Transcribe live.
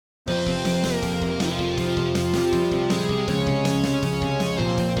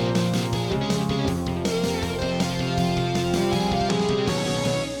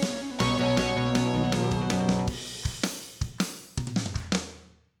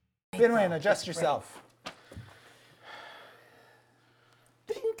Finwayne, adjust yourself.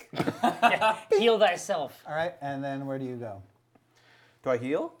 Yeah, heal thyself. All right, and then where do you go? Do I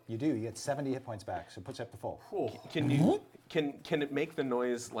heal? You do. You get 70 hit points back, so it puts you up to full. Can you can it make the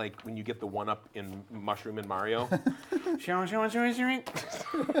noise like when you get the 1-up in Mushroom and Mario?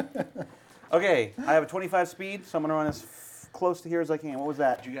 Okay, I have a 25 speed, so I'm gonna run as close to here as I can. What was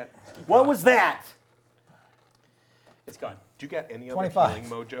that? Do you get What was that? It's gone. Do you get any other 25. healing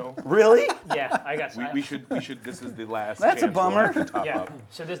mojo? Really? Yeah, I got. We should this is the last. That's a chance we'll bummer. have to top Yeah. up.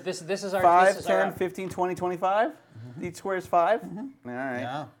 So this is our 5, this is 10, our, 15, 20, 25? Each square is 5? All right.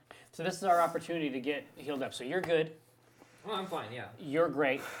 Yeah. so this is our opportunity to get healed up. So you're good. Oh, I'm fine, yeah. You're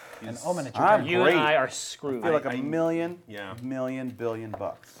great. And Omen, it's your I'm turn. You great. and I are I screwed. feel like a million billion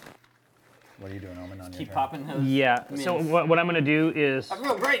bucks. What are you doing, Omen, on your Keep turn? popping those. Yeah. So Mints. what I'm gonna do is. I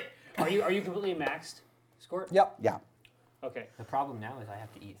feel great. Are you completely maxed, Squirt? Yep. Yeah. Okay. The problem now is I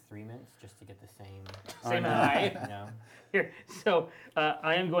have to eat 3 mints just to get the same. Same high. You know. Here. So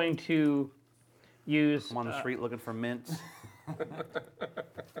I am going to use I'm on the street looking for mints.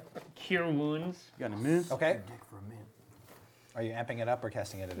 Cure Wounds. You got any mints? Okay. Dick for a mint. Are you amping it up or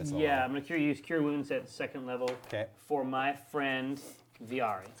casting it at its Yeah, level? I'm gonna use Cure Wounds at 2nd level Okay. for my friend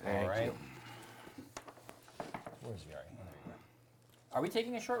Viari. All right. Where's Yari? Are we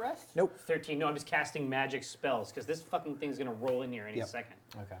taking a short rest? Nope. 13. No, I'm just casting magic spells because this fucking thing's gonna roll in here any Yep. second.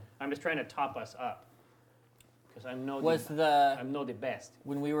 Okay. I'm just trying to top us up because I'm no Was the the I'm no the best.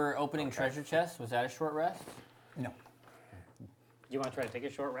 when we were opening treasure chests, was that a short rest? No. You want to try to take a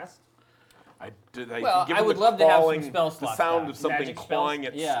short rest? Well, given I would the love to have some clawing- spell The slots sound back. of something Magic spells? clawing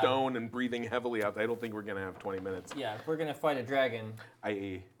at Yeah. stone and breathing heavily out. I don't think we're gonna have 20 minutes. Yeah, if we're gonna fight a dragon,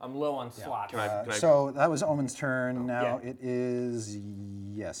 I I'm low on slots. can I So that was Omen's turn. Now Yeah. it is,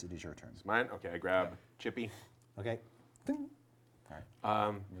 yes, it is your turn. mine? Okay, I grab Chippy. Okay. Ding. All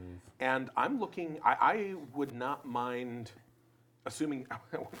right. And I'm looking. I would not mind, assuming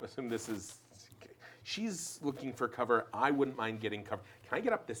this is. She's looking for cover. I wouldn't mind getting cover. Can I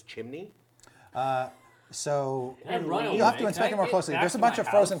get up this chimney? So And run you'll have away. to inspect Can it more I get closely. back There's a to bunch my of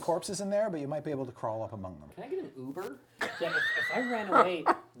frozen house? corpses in there, but you might be able to crawl up among them. Can I get an Uber? Yeah, if I ran away,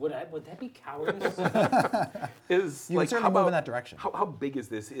 would that be cowardice? Is You like can certainly how move in about- that direction. How big is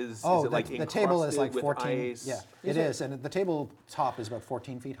this? Is Oh, it like the table is like encrusted with 14. ice? Yeah, it is, and the table top is about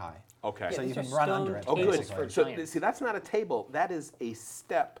 14 feet high. Okay. So you these can are run stone under it. Oh, tables good. for So giants. see, that's not a table. That is a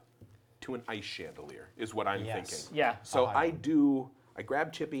step to an ice chandelier. Is what I'm Yes. thinking. Yeah. So How high? I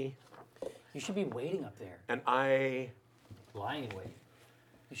grab Chippy, You should be waiting up there. and I. Lying in wait.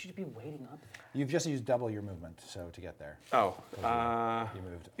 You should be waiting up there. You've just used double your movement, so to get there. Oh. You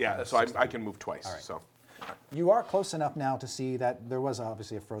moved. Yeah. So I can move twice. All right. So. You are close enough now to see that there was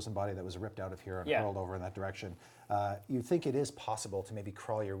obviously a frozen body that was ripped out of here and Yeah. hurled over in that direction. You think it is possible to maybe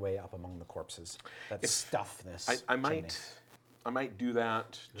crawl your way up among the corpses that stuff this I chimney. might do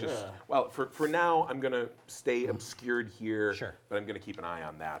that. Just well, for now, I'm gonna stay obscured here. Sure. But I'm gonna keep an eye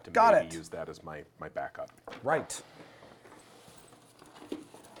on that and Got maybe it. use that as my backup. Right.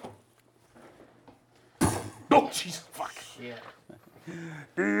 Oh, jeez, fuck. Yeah.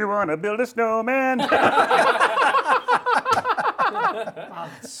 Do you want to build a snowman? Oh,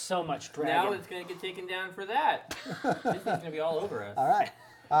 that's so much dragon. Now it's gonna get taken down for that. This is gonna be all over us. All right.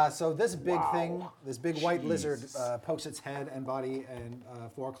 So this big thing, this big white lizard pokes its head and body and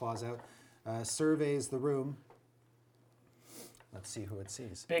foreclaws out, surveys the room. Let's see who it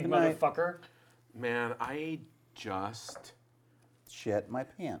sees. Big Good night. motherfucker. Man, I just. Shit my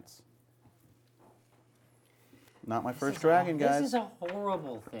pants. Not my first dragon, This guys. is a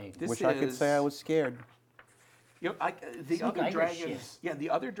horrible thing. This Wish I could say I is- was scared. You know, the Some other Geiger dragons. Yeah, the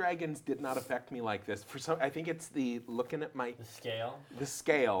other dragons did not affect me like this. For some, I think it's the looking at The scale. the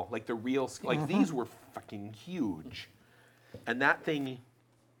scale, like the real, like these were fucking huge, and that thing,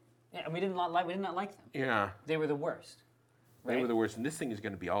 Yeah, we did not like them. yeah, They were the worst. they Right? were the worst. And this thing is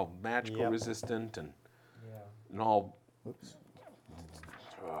going to be all magical Yep. resistant and Yeah. and all.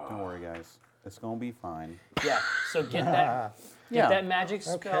 Don't worry, guys. It's gonna be fine. Yeah. So get that Yeah. that magic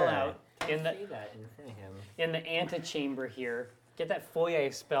spell Okay. out in See the that in front of him. in the antechamber here. Get that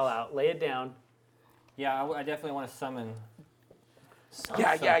foyer spell out. Lay it down. Yeah, I definitely want to summon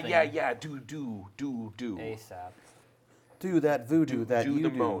Yeah. something. Do. ASAP. Do that voodoo Do- that do you the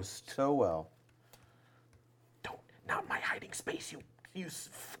do most. so well. Don't. Not my hiding space. You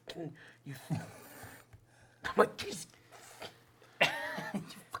fucking you. I'm like, jeez. You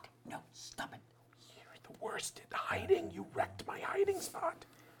fucking no. Stop it. You're the worst at hiding. You wrecked my hiding spot.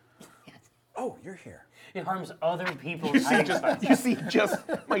 Oh, you're here. It harms other people's hiding spots. You see just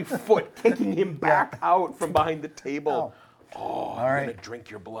my foot kicking him back out from behind the table. Oh, All I'm right. gonna drink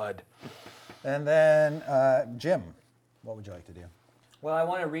your blood. And then Jim, what would you like to do? Well, I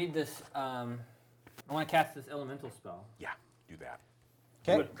want to read this. I want to cast this elemental spell. Yeah, do that.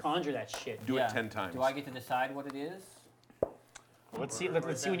 Okay. Conjure that shit. Do Yeah. it 10 times. Do I get to decide what it is? Let's see. Or Let's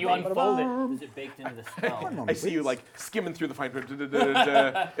is see that when you baked- unfold it. Is it baked into the spell? I see you like skimming through the fine print.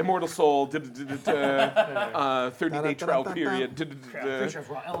 Immortal soul. 30-day trial period. Creature of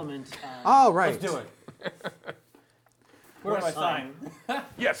raw element. All right. Let's do it. Where do I sign?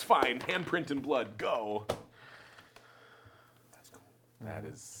 Yes, fine. Handprint and blood. Go. That's cool. That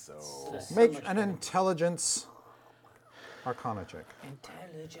is so. Make an intelligence arcana check.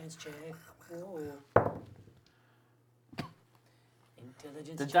 Intelligence check.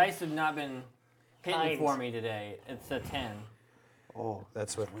 Intelligence The check. dice have not been hitting Kind. for me today. It's a 10. Oh,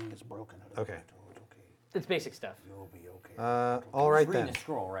 That's what. ring is broken. Okay. It's basic stuff. You'll be okay. All right Reading then. the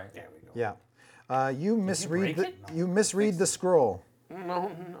scroll, right? There we go. Yeah. You misread break the you misread the scroll. No.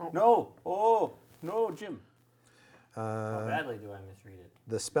 Oh, no, Jim. How badly do I misread it?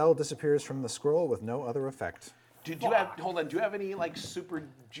 The spell disappears from the scroll with no other effect. Do you have? Hold on. Do you have any like super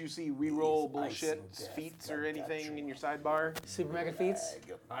juicy reroll bullshit feats or anything in your sidebar? Super Mega Feats.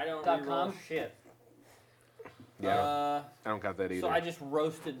 I don't .com? reroll shit. Yeah. I don't got that either. So I just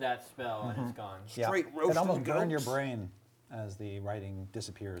roasted that spell and it's gone. Straight It roasted almost burned your goats. brain as the writing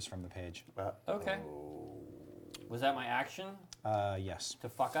disappears from the page. Okay. Was that my action Yes. to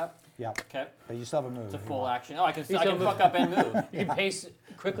fuck up? Yeah. Okay. But you still have a move. It's a if you full want. action. Oh, I can still move. fuck up and move. You can pace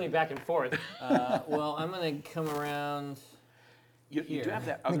quickly back and forth. Well, I'm gonna come around. You do Here. have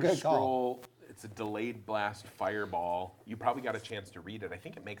that other Good call. scroll. It's a delayed blast fireball. You probably got a chance to read it. I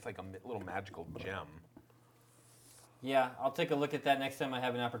think it makes like a little magical gem. Yeah, I'll take a look at that next time I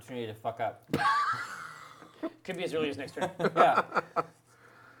have an opportunity to fuck up. Could be as early as next turn. Yeah.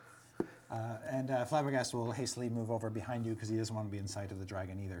 And Flabbergast will hastily move over behind you because he doesn't want to be in sight of the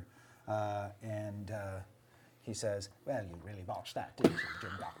dragon either. And he says, "Well, you really botched that, didn't you,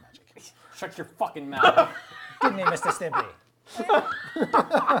 during dark magic? Shut your fucking mouth. Didn't he, Mr. Stimpy?"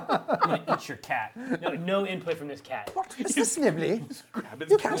 I'm gonna eat your cat. No input from this cat. What, Mr. Snibbly? Grab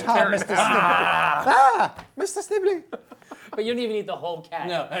You can't harm Mr. Snibbly. Ah, Mr. Snibbly. But you don't even eat the whole cat.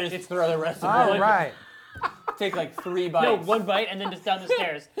 No, I just throw the rest of All it. right. Take like 3 bites. No, one bite and then just down the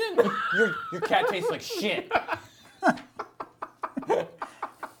stairs. Your cat tastes like shit.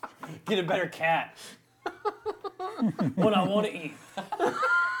 Get a better cat. One I want to eat.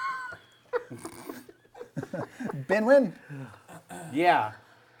 Benwin? Yeah.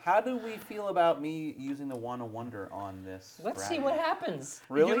 How do we feel about me using the Wand of Wonder on this? Let's see dragon? what happens.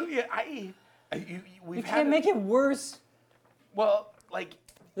 Really? We've You had can't make it worse. Well, like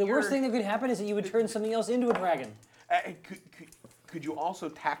The worst you're- thing that could happen is that you would turn something else into a dragon. Could you also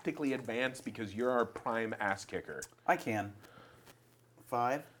tactically advance because you're our prime ass kicker? I can.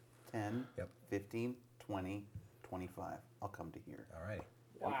 5, 10, Yep. 15, 20, 25. I'll come to here. All right.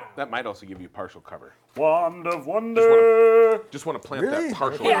 That might also give you partial cover. Wand of Wonder. Just want to plant Really? that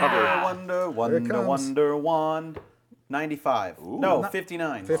partial Yeah. cover. Wonder, it Wonder, comes. Wonder, Wand. 95. No,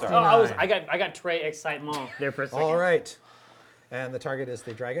 59. 59. Sorry. I got Trey excitement there for a second. All right. And the target is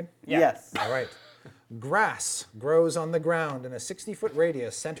the dragon? Yes. All right. Grass grows on the ground in a 60-foot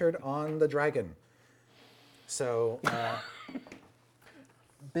radius centered on the dragon. So,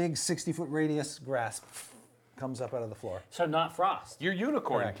 big 60-foot radius grass comes up out of the floor. So not frost. Your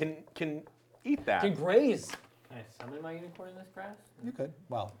unicorn Correct. can eat that. Can graze. Can I summon my unicorn in this grass? You could.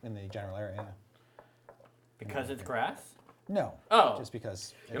 Well, in the general area, yeah. Because it's grass? No. Oh. Just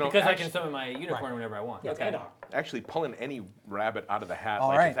because. You know, Because I actu- can summon my unicorn whenever I want. Yeah, Okay. Actually, pulling any rabbit out of the hat, All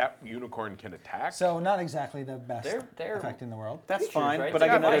like right. if that unicorn can attack. So, not exactly the best They're- effect in the world. That's Creatures, fine, right? but They I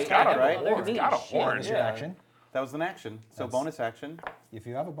get got another like- attack, yeah, right? they're It's got a neat. horn. Bonus your Yeah. action. That was an action. So That's- bonus action. If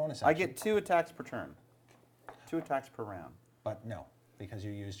you have a bonus I action. get 2 attacks per turn. 2 attacks per round. But no, because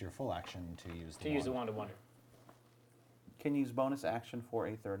you used your full action to use the To use the wand. Wand of Wonder. Can use bonus action for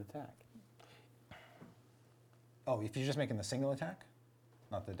a 3rd attack. Oh, if you're just making the single attack,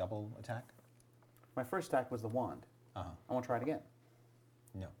 not the double attack? My first attack was the wand. Uh-huh. I want to try it again.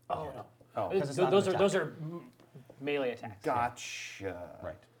 No. Oh, no. Oh, Because it's not an Those attack. are melee attacks. gotcha.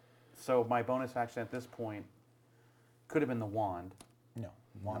 Right. So my bonus action at this point could have been the wand. No.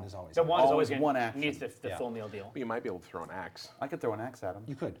 Wand is always. The wand is Always always going one to action. needs the Yeah. full meal deal. You might be able to throw an axe. I could throw an axe at him.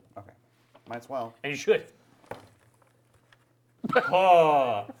 You could. Okay. Might as well. And you should.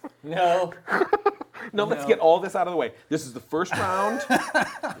 Oh, no. No, let's get all this out of the way. This is the first round.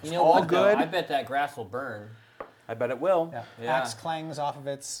 You know all what, though? good. I bet that grass will burn. I bet it will. Yeah. Yeah. Axe clangs off of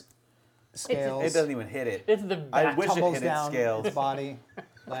its scales. It doesn't even hit it. It's the I back. wish it tumbles hit its down scales. its body.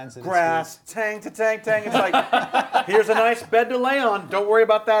 Lands at its Grass, tang to tang tang. It's like, here's a nice bed to lay on. Don't worry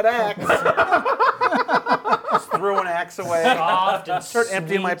about that axe. Just threw an axe away. Soft and Start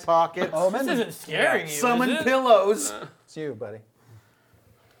emptying my sweet. pockets. Oh, This isn't scaring you. Summon is it? pillows. It's you, buddy.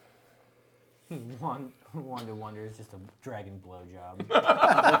 Wonder is just a dragon blowjob.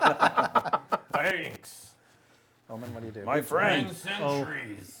 Thanks. Omen, what do you do? My friend. 10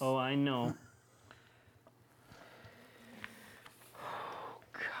 centuries. Oh, I know.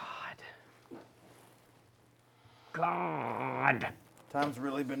 God. Time's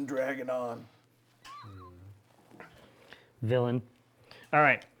really been dragging on. Villain. All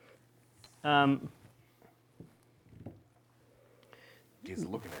right. He's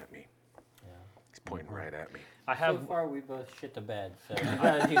looking at me. He's pointing right at me. I So have. far, we both shit the bed, so we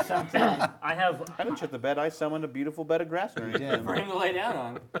gotta do something I have. I didn't shit the bed. I summoned a beautiful bed of grass underneath him. for him to lay down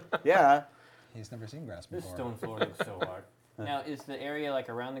on. Yeah. He's never seen grass This before. stone floor looks so hard. Now, is the area like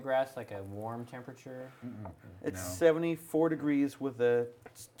around the grass like a warm temperature? It's No. 74 degrees with a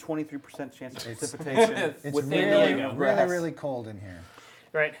 23% chance of precipitation. It's with San really, Diego. really, grass. really cold in here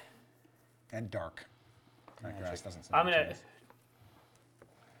Right. and dark. That grass doesn't. I'm sound gonna. nice.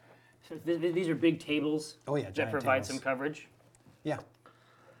 So these are big tables. Oh yeah, That giant provide tables. some coverage. Yeah.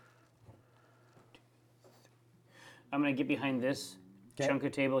 I'm gonna get behind this 'Kay. chunk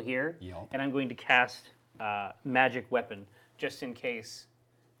of table here, Yup. and I'm going to cast magic weapon just in case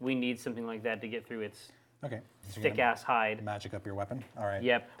we need something like that to get through its Okay. So you're thick gonna ass hide. Magic up your weapon. All right.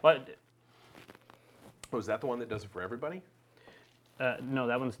 Yep. Well, Oh, is that the one that does it for everybody? no,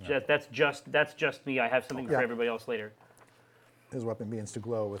 that one's that's just me. I have something Yeah. for everybody else later. His weapon begins to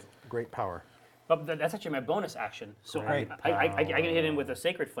glow with great power. But that's actually my bonus action. So I, Great I can hit him with a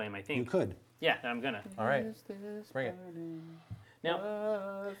sacred flame. I think. You could. Yeah, I'm gonna. All right. Bring it.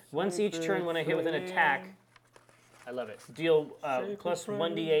 Now, once each turn when I hit with an attack, I love it. Deal plus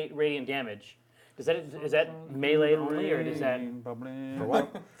 1d8 radiant damage. Is that melee only, or does that? For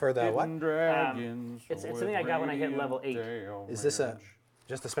what? For the what? It's something I got when I hit level 8. Is this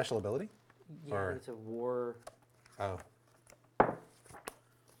just a special ability? Yeah, Or- it's a war. Oh.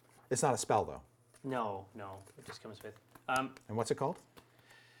 It's not a spell though. No, it just comes with. And what's it called?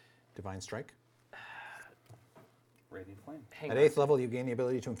 Divine Strike. Radiant flame. Hang At on. 8th level, you gain the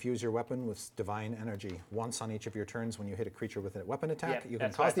ability to infuse your weapon with divine energy. Once on each of your turns when you hit a creature with a weapon attack, Yeah, you can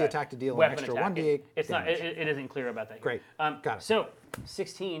that's what I cause the thought. attack to deal an Weapon extra attack. 1d8 It's not. damage. It isn't clear about that. Here. Great. Got it. So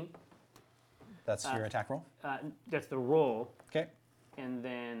 16. That's your attack roll? That's the roll, Okay. and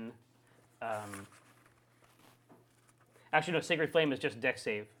then. Actually, no. Sacred flame is just dex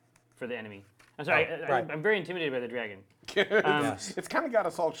save for the enemy. I'm sorry. Oh, right. I'm very intimidated by the dragon. Yes. It's kind of got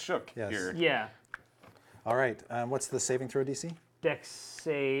us all shook Yes. here. Yeah. All right. What's the saving throw DC? Dex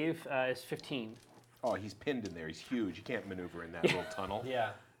save is 15. Oh, he's pinned in there. He's huge. You can't maneuver in that little tunnel.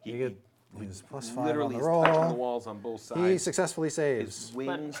 Yeah. He, You get his plus 5 on literally the is touching the roll. walls on both He sides. successfully His saves.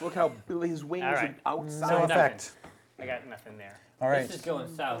 wings. Look how his wings All right. are outside. No nothing. effect. I got nothing there. All right. This is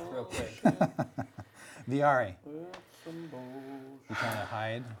going south real quick. Viari. You trying to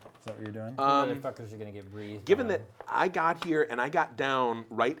hide? Is that what you're doing? Motherfuckers are gonna get breathed. Given on. that I got here and I got down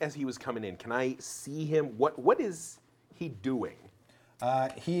right as he was coming in, can I see him? What is he doing?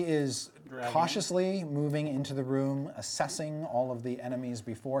 He is cautiously moving into the room, assessing all of the enemies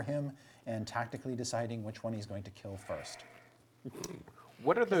before him, and tactically deciding which one he's going to kill first.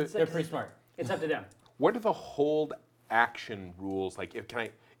 What are they're the pretty smart. It's up to them. what are the hold action rules? Like, if can I?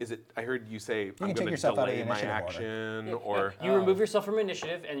 Is it? I heard you say I'm can take going to yourself out of delay the my initiative action, or You remove yourself from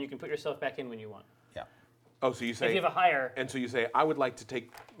initiative, and you can put yourself back in when you want. Yeah. oh, so you If say, you have a higher, and so you say I would like to take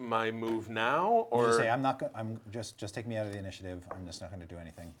my move now, You or say, I'm just take me out of the initiative. I'm just not going to do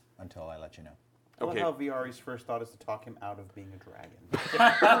anything until I let you know. I love Okay. how Viari's first thought is to talk him out of being a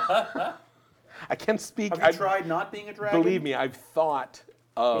dragon. I can't speak. Have you tried not being a dragon? Believe me, I've thought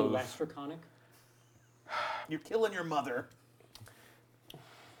of. less draconic. You're killing your mother.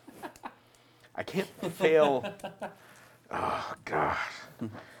 I can't fail. Oh God.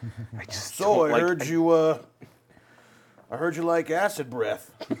 I just So don't I like, heard you. I heard you like acid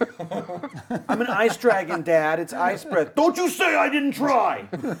breath. I'm an ice dragon, Dad. It's ice breath. Don't you say I didn't try.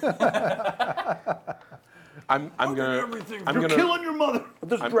 I'm gonna. I'm You're gonna. killing your mother with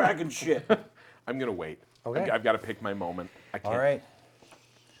this dragon shit. I'm gonna wait. Okay. I've got to pick my moment. I can't. All right.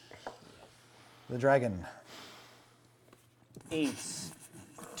 The dragon. Ace.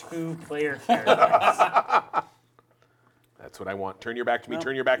 2-player characters. That's what I want. Turn your back to me. No,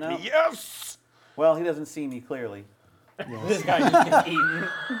 Turn your back to no. me. Yes. Well, he doesn't see me clearly. This guy just gets eaten.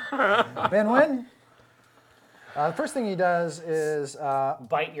 Benwin? The first thing he does is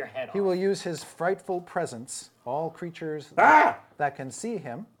Bite your head off. he will use his frightful presence. All creatures Ah! that can see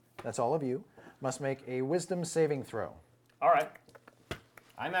him, that's all of you, must make a wisdom saving throw. All right.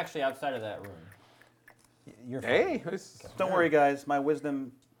 I'm actually outside of that room. You're fine. Hey, Don't worry, guys. My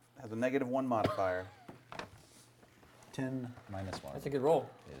wisdom has a -1 modifier. 10 minus 1 That's a good roll.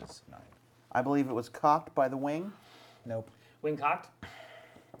 is 9. I believe it was cocked by the wing. Nope. Wing cocked.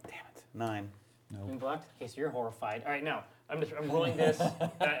 Damn it. 9. Wing blocked. Okay, so you're horrified. All right, now I'm rolling this.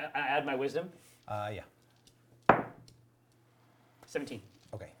 I add my wisdom. Yeah. 17.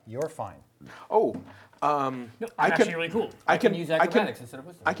 Okay, you're fine. oh, No, I I'm actually can- really cool. I can use acrobatics instead of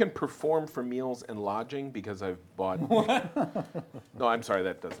wisdom. I can perform for meals and lodging because I've bought. No, I'm sorry,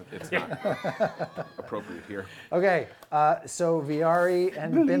 that doesn't. It's not appropriate here. Okay, so Viari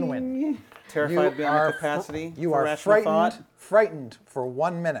and Binwin. Terrified beyond are the capacity. You for are rational thought. frightened for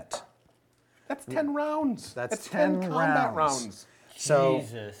 1 minute. That's 10 rounds. That's 10 10 combat rounds. rounds. So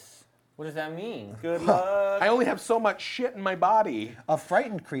Jesus. What does that mean? Good luck. I only have so much shit in my body. a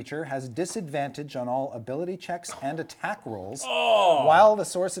frightened creature has disadvantage on all ability checks and attack rolls while the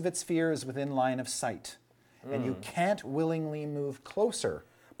source of its fear is within line of sight. And you can't willingly move closer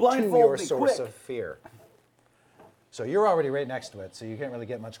to Blindfold your me, source quick. of fear. So you're already right next to it, so you can't really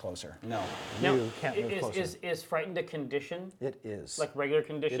get much closer. No. Now, You can't move closer. is frightened a condition? It is. Like regular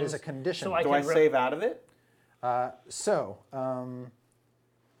conditions? It is a condition. So I Do can I save out of it? So,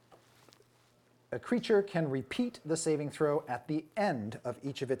 a creature can repeat the saving throw at the end of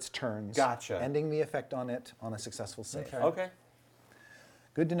each of its turns, Gotcha. ending the effect on it on a successful save. Okay.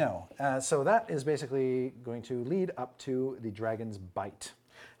 Good to know. So that is basically going to lead up to the dragon's bite.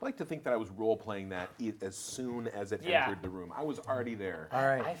 I like to think that I was role playing that as soon as it Yeah. entered the room. I was already there. All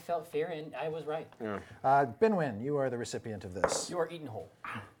right. I felt fear and I was right. Yeah. Binwin, you are the recipient of this. You are eaten whole.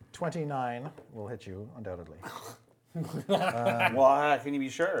 29 will hit you, undoubtedly. Well, can you be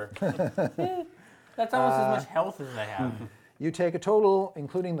sure? That's almost as much health as I have. You take a total,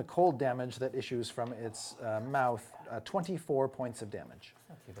 including the cold damage that issues from its mouth, 24 points of damage.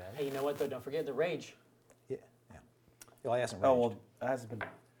 Not too bad. Hey, you know what though? Don't forget the rage. Yeah. Well, he hasn't Oh, raged. well, it hasn't been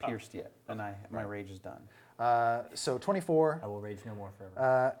pierced yet, and my rage is done. So 24. I will rage no more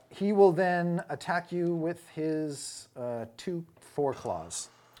forever. He will then attack you with his 2 4-claws.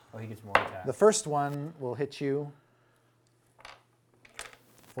 Oh, he gets more attacks. The first one will hit you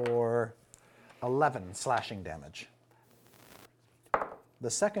for 11 slashing damage. The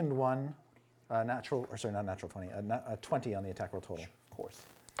second one, not natural 20, a 20 on the attack roll total. Of course.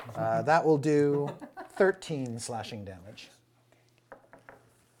 That will do 13 slashing damage.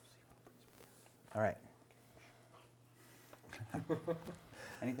 All right.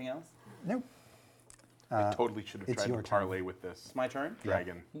 Anything else? Nope. I totally should have it's tried your to turn. parlay with this It's my turn?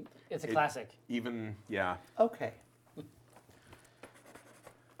 dragon. It's a It- classic. Even, yeah. Okay.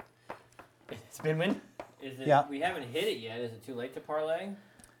 It's been win. Is it, Yeah. We haven't hit it yet. Is it too late to parlay?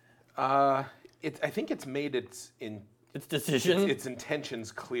 I think it's made Its decision? its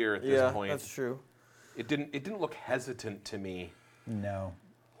intentions clear at this point. that's true. It didn't look hesitant to me. No.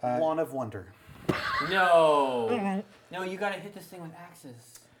 Lawn of Wonder. No. No, you gotta hit this thing with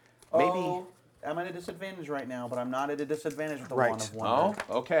axes. Maybe. Oh, I'm at a disadvantage right now, but I'm not at a disadvantage with the Right. Lawn of Wonder.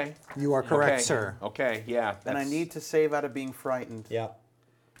 Oh, okay. You are correct, Okay. sir. Okay, yeah. And I need to save out of being frightened. Yeah.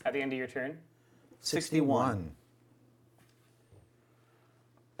 At the end of your turn. 61.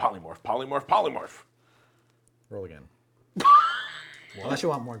 polymorph, polymorph, polymorph. Roll again. Unless you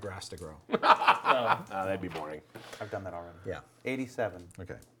want more grass to grow. That'd be boring. I've done that already. Yeah. 87.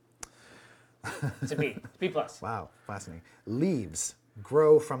 Okay. It's a B. B plus. Wow, fascinating. Leaves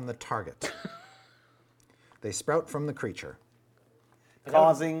grow from the target. They sprout from the creature.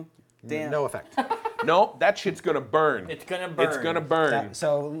 Causing damage. No effect. No, that shit's gonna burn. It's gonna burn. It's gonna burn.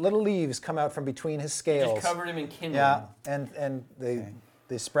 So little leaves come out from between his scales. Just covered him in kindling. Yeah, and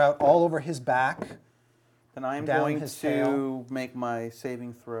they sprout all over his back. Then I'm Down going his to tail. make my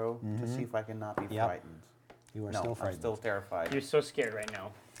saving throw to see if I can not be Yep. frightened. You are No, still I'm frightened. still terrified. You're so scared right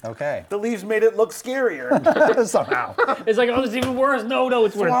now. Okay. The leaves made it look scarier. Somehow. It's like, oh, this is even worse. No,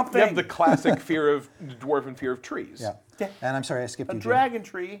 it's worse. Swamp You have thing. the classic fear of dwarven fear of trees. Yeah. And I'm sorry, I skipped A you, Jim. dragon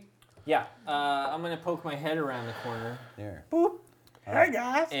tree. Yeah. I'm gonna poke my head around the corner There. Boop. Hey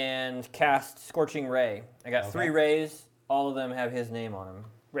guys. and cast Scorching Ray. I got 3 rays. All of them have his name on them.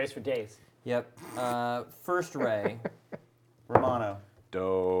 Race for days. Yep. First ray, Romano. Do.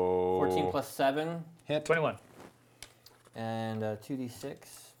 14 plus 7, Hit. 21. and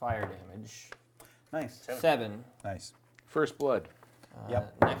 2d6 fire damage. Nice. 7. Nice. First blood.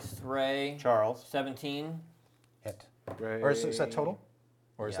 Yep. Next ray, Charles. 17. Hit. Right. Or is that total?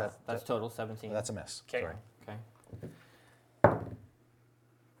 Or is Yeah, that's total 17. that's a miss? 'Kay. Sorry. Okay.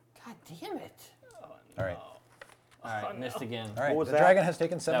 God damn it. All right. All right, missed again. All right. What was The that? dragon has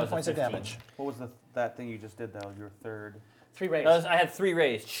taken 7 was a points of 15. damage. What was that thing you just did though? Your third. 3 rays. I had 3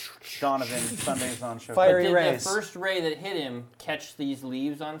 rays. Donovan Sundays on show. Fire- But did rays. the first ray that hit him catch these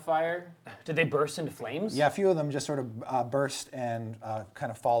leaves on fire? Did they burst into flames? Yeah, a few of them just sort of burst and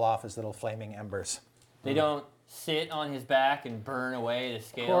kind of fall off as little flaming embers. They don't sit on his back and burn away the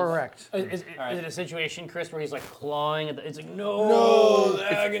scales? Correct. Is right. it a situation, Chris, where he's like clawing at the, it's like, no!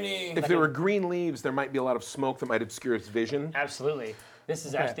 Agony! If there were green leaves, there might be a lot of smoke that might obscure his vision. Absolutely. This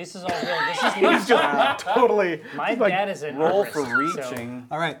is actually, this is all real. This is leaf Totally. My dad is an Roll arborist, for so- reaching.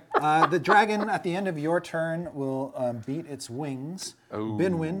 All right. The dragon at the end of your turn will beat its wings. Ooh.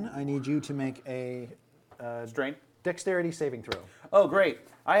 Binwin, I need you to make a Strain. dexterity saving throw. Oh, great.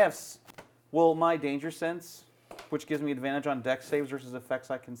 I have. Will my danger sense, which gives me advantage on dex saves versus effects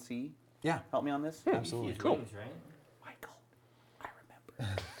I can see, Yeah, help me on this? absolutely. Cool. Wings, right? Michael, I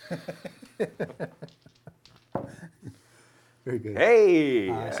remember. Very good. Hey!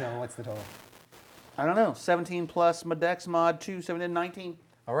 So what's the total? I don't know. 17 plus my dex mod 2, 17, 19.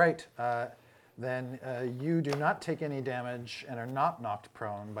 All right. Then you do not take any damage and are not knocked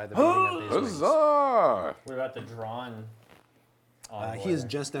prone by the beating of these wings. Huzzah! What about the drawn envoy? He is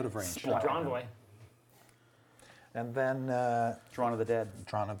just out of range. The drawn boy. And then Drawn of the Dead.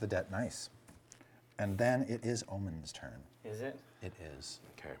 Drawn of the Dead. Nice. And then it is Omen's turn. Is it? It is.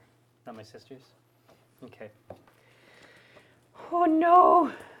 Okay. Not my sister's? Okay. Oh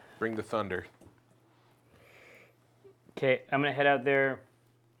no! Bring the thunder. Okay, I'm gonna head out there.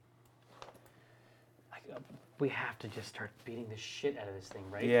 We have to just start beating the shit out of this thing,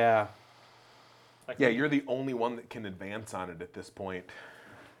 right? Yeah. Like, Yeah, you're the only one that can advance on it at this point.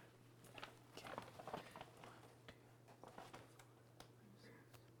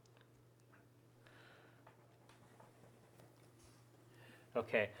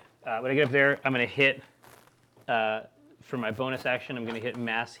 Okay, when I get up there, I'm gonna hit, for my bonus action, I'm gonna hit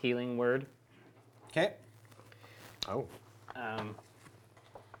Mass Healing Word. Okay. Oh.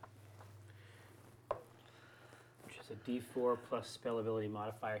 Which is a D4 plus spell ability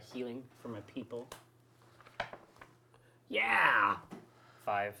modifier healing for my people. Yeah!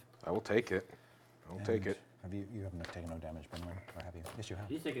 5. I will take it. I will take it. Have you haven't taken no damage, Binwin, or have you? Yes, you have.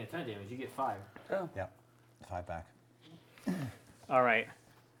 He's taking a ton of damage. You get 5. Yeah. 5 back. All right.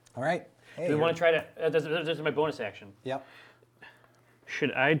 All right. Hey, Do we want you're- to try to? This is my bonus action. Yep.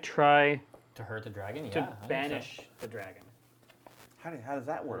 Should I try To hurt the dragon? to Yeah. I think so. banish the dragon? How does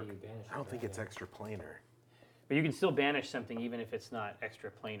that How work? do you banish I don't the think it's dragon? extra planar. But you can still banish something even if it's not extra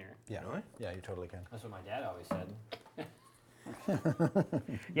planar. Yeah. Really? Yeah, you totally can. That's what my dad always said.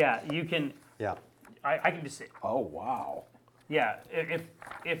 Yeah, you can. Yeah. I can just say, Oh, wow. yeah.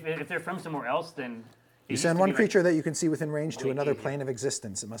 If they're from somewhere else, then You send one creature that you can see within range to another plane of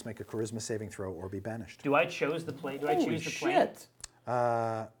existence. It must make a charisma saving throw or be banished. Do I choose the plane? Do I choose the plane? shit.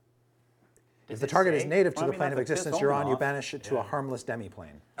 If the target is native to Well, I the mean, plane not of to piss existence you're on, Omen you off. banish it to a harmless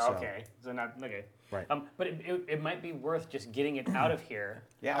demi-plane. So, Okay, so not okay. Right. But it might be worth just getting it out of here.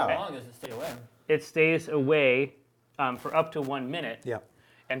 Yeah. How Okay. long does it stay away? It stays away for up to 1 minute. Yeah.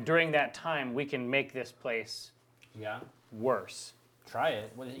 And during that time, we can make this place Yeah. worse. Try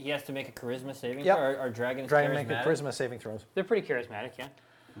it. What is, he has to make a charisma saving Yep. throw? Are dragons Dragon make a charismatic? charisma saving throws. They're pretty charismatic, yeah.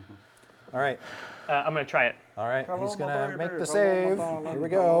 All right. I'm gonna try it. All right. He's going to make the save. Here we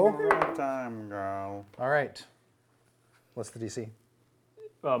go. Time, girl. All right. What's the DC?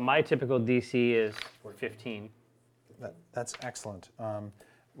 My typical DC is 15. That's excellent.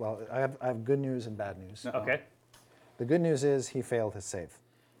 Well, I have good news and bad news. Okay. The good news is he failed his save.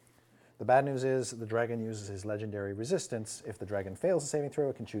 The bad news is the dragon uses his legendary resistance. If the dragon fails a saving throw,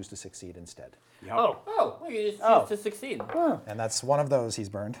 it can choose to succeed instead. Oh, Oh, look, you just Oh. choose to succeed. And that's one of those he's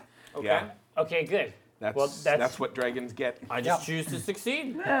burned. Okay. Yeah. okay, good. That's, Well, that's what dragons get. I just choose to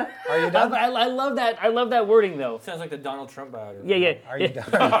succeed. Are you done? I love that. I love that wording though. Sounds like the Donald Trump out. Yeah, yeah. Are you done?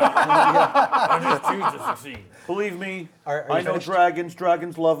 I just choose to succeed. Believe me, Are you I know finished? dragons.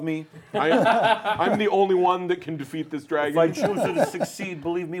 Dragons love me. I'm the only one that can defeat this If I dragon. choose to succeed,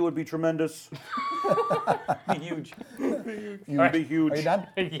 believe me, it would be tremendous. Huge. You would be huge. Are you done?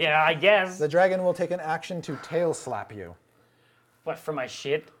 Yeah, I guess. The dragon will take an action to tail slap you. What, for my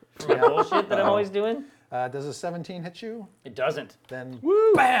shit? For my bullshit that I'm always doing? Does a 17 hit you? It doesn't. Then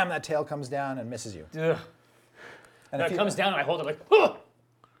bam, that tail comes down and misses you. Ugh. And No, if it you- comes down and I hold it like, "Huh!"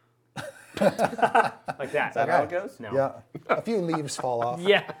 like that. Is that how it goes? No. Yeah, a few leaves fall off.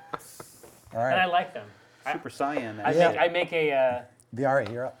 Yeah, All and I right, like them. Super Saiyan. I make a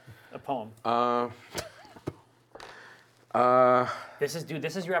Viari, you're up. poem. This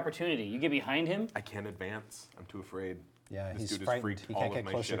is your opportunity. You get behind him. I can't advance. I'm too afraid. Yeah, This he's dude has frightened. freaked He all can't of get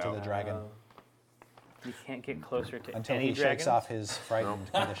my closer shit to the out. dragon You can't get closer to until any he dragon. shakes off his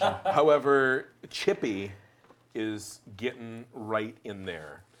frightened condition. However, Chippy is getting right in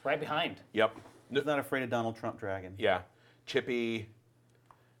there. Right behind. Yep. He's not afraid of Donald Trump dragon. Yeah. Chippy.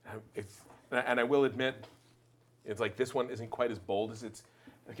 And I will admit, it's like this one isn't quite as bold as it's.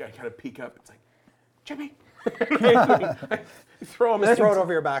 Like I kind of peek up. It's like, Chippy. Throw him. Just throw it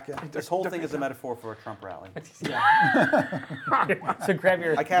over your back. This whole thing is a metaphor for a Trump rally. So grab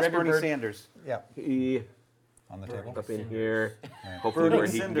your. I cast grab your Bernie bird. Sanders. Yeah, He on the table. up in here. Hopefully, Bernie where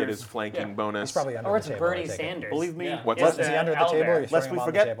he can get Sanders. his flanking Yeah. bonus. He's probably under Or the it's table. Bernie I take it. Sanders. Believe me. Yeah. What's It's, that? Is he under the table? Or owlbear. are you Lest throwing we him on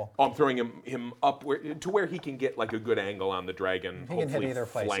forget- the table? Oh, I'm throwing him up to where he can get like a good angle on the dragon. He can hit hopefully either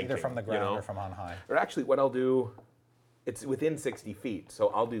place, either flanking, from the you ground know? or from on high. Or actually, what I'll do, it's within 60 feet, so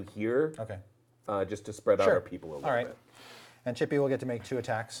I'll do here Okay. just to spread out Sure. our people a little All right. bit. And Chippy will get to make 2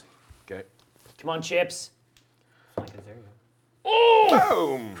 attacks. Okay. Come on, Chips. There you go.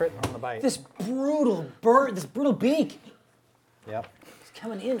 Boom! Crit on the bite. This brutal bird. This brutal beak. Yep. It's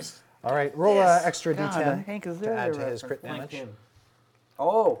coming in. All right. Roll Yes. an extra God, D10 Hank to Azaria add to his crit Flank damage. him.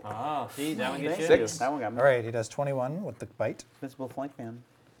 Oh. Ah, see, that one gets you. Thank you. That one got me. All right. He does 21 with the bite. Invincible flank man.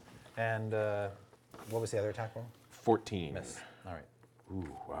 And what was the other attack roll? 14. Miss. All right.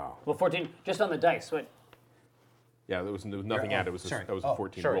 Ooh, wow. Well, 14 just on the dice. What? Yeah, there was nothing added. It was Sorry. it was a Oh,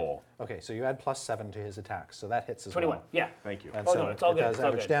 14 sorry. roll. Okay, so you add +7 to his attacks, so that hits as 21. well. Yeah. Thank you. And Oh, so no, it's all it good, does it's all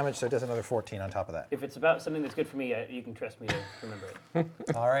average good. damage, so it does another 14 on top of that. If it's about something that's good for me, you can trust me to remember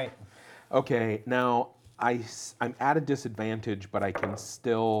it. All right. Okay, now I'm at a disadvantage, but I can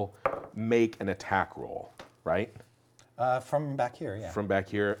still make an attack roll, right? From back here, yeah. From back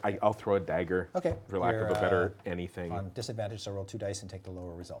here, I'll throw a dagger. Okay. For lack You're, of a better anything. On disadvantage, so roll 2 dice and take the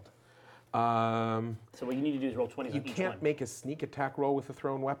lower result. So what you need to do is roll 20 You on each can't one. make a sneak attack roll with a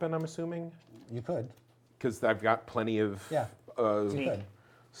thrown weapon, I'm assuming? You could. Because I've got plenty of Yeah. You could.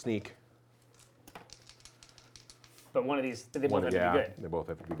 sneak. But one of these, they both have to be good. They both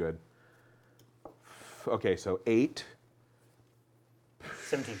have to be good. Okay, so 8.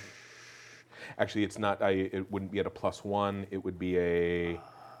 17. Actually, it's not. It wouldn't be at a +1. It would be a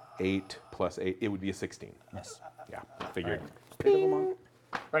 8 + 8. It would be a 16. Yes. Yeah, figured.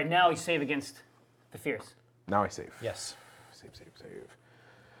 Right now, you save against the fierce. Now I save. Yes. Save.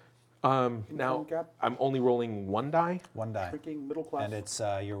 Now Gap. I'm only rolling 1 die. 1 die. Freaking middle class. And it's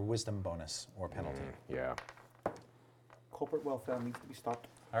your wisdom bonus or penalty. Yeah. Corporate welfare needs to be stopped.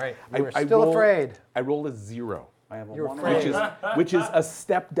 All right. I- You were I still roll- afraid. I rolled a 0, I have a You're one. afraid. which is a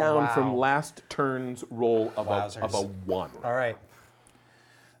step down Wow. from last turn's roll of a Wowzers. 1. All right.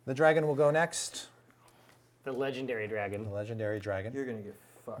 The dragon will go next. The legendary dragon. The legendary dragon. You're gonna get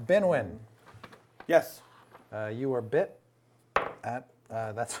fucked. Benwin, Yes. you were bit at.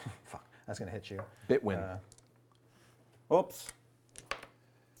 That's fuck. That's gonna hit you. Bitwin. Oops.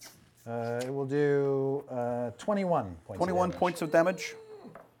 It will do 21 points. 21 of damage. points of damage.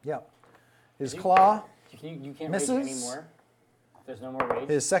 Yeah. His claw, You can't Misses. rage anymore. There's no more rage.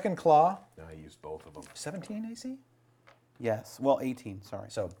 his second claw, No, I used both of them. 17 AC. Yes. Well, 18. Sorry.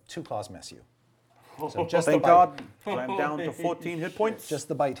 So 2 claws miss you. So just the Thank bite. God. I'm down to 14 hit points. Just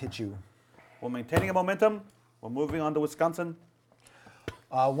the bite hit you. We're maintaining a momentum. We're moving on to Wisconsin.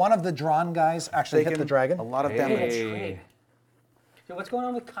 One of the drawn guys actually hit Taking the dragon. a lot of Hey, damage. that's great. Dude, what's going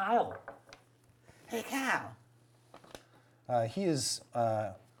on with Kyle? Hey, Cal. He is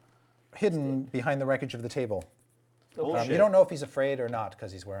hidden behind the wreckage of the table. Oh, You don't know if he's afraid or not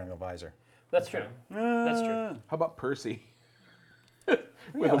because he's wearing a visor. That's true. That's true. How about Percy?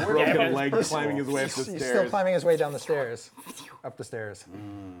 With a broken Yeah, leg Percy. climbing his way up the He's still stairs. climbing his way down the stairs, up the stairs.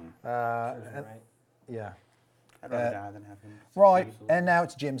 Right. Yeah. I'd rather die than have him. Right, and now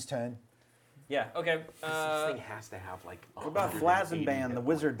it's Jim's turn. Yeah. Okay. This thing has to have like. What about 180 Flazenban, the hit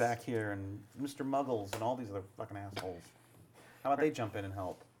wizard points. back here, and Mr. Muggles, and all these other fucking assholes? How about they jump in and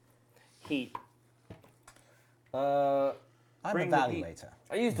help? Heat. I'm Bring the evaluator.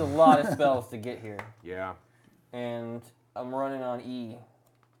 I used a lot of spells to get here, Yeah. and I'm running on E.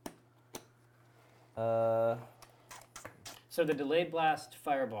 So the delayed blast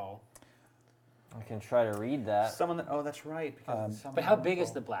fireball. I can try to read that. Someone that, oh, that's right. Because it's But how big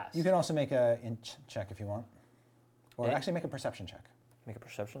is the blast? You can also make a int check if you want. Or Yeah. actually make a perception check. Make a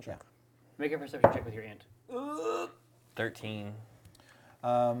perception check. Make a perception check with your ant. 13.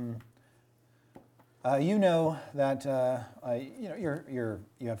 You know that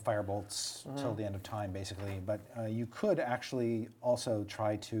you have fire bolts till the end of time, basically. But you could actually also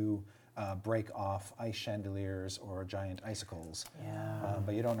try to break off ice chandeliers or giant icicles. Yeah.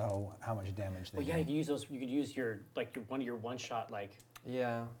 But you don't know how much damage they Well, do. yeah, you could use those. You could use one of your one-shot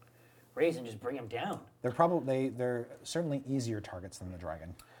Yeah. rays and just bring them down. They're certainly easier targets than the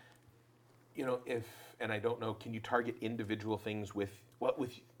dragon. You know, and I don't know, can you target individual things with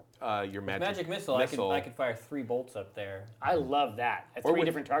your Magic missile. I could fire 3 bolts up there. I love that. At Or 3 with-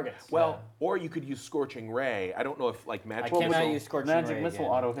 different targets. Well, or you could use Scorching Ray. I don't know if I magic cannot missile. use Scorching Magic Ray missile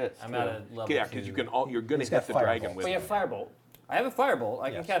again. auto hits, I'm too. at a level Yeah, 2. because you're gonna He's hit got the dragon Firebolt. with. But you have Firebolt. I have a Firebolt. I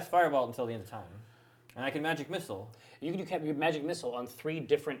can Yes. cast Firebolt until the end of time. And I can Magic Missile. You can do Magic Missile on 3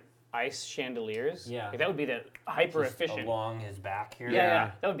 different ice chandeliers. Yeah. Like, that would be the hyper Just efficient. along his back here.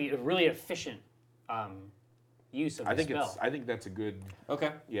 Yeah, that would be a really efficient use of the spell. I think that's a good.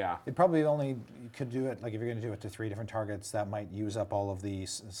 Okay. Yeah. It probably you could do it, like if you're going to do it to 3 different targets, that might use up all of the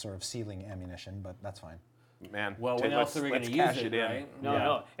sort of ceiling ammunition, but that's fine. Man. Well, when else are we going let's to use cash it, it in. right?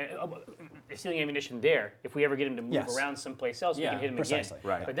 No. Stealing ammunition there. If we ever get him to move Yes. around someplace else, we Yeah, can hit him precisely. again.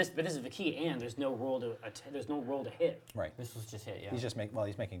 Right. But this is the key, and there's no roll to hit. Right. Missiles just hit, yeah.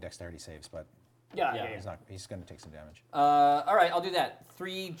 He's making dexterity saves, but Yeah, Yeah. yeah. he's going to take some damage. All right, I'll do that.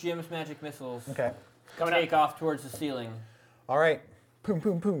 3 Jim's Magic Missiles. Okay. Coming Take up. off towards the ceiling. All right. Poom,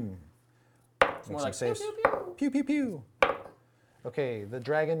 poom, poom. It's Make more some like saves. pew, pew, pew. Pew, pew, pew. Okay, the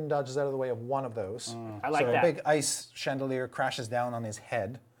dragon dodges out of the way of one of those. I like so that. a big ice chandelier crashes down on his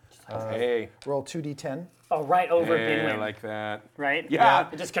head. Hey. Roll 2d10. Oh, right over Hey, Binwin. I like that. Right? Yeah.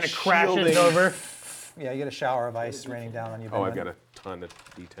 It just kind of crashes Shielding. over. Yeah, you get a shower of ice raining down on you. Oh, I've Benjamin. got a ton of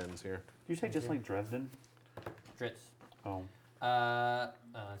D10s here. You say just like Dresden? Dritz. Oh.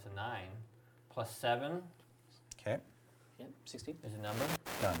 That's a 9. Plus 7 Okay, Yeah, 16. is a number.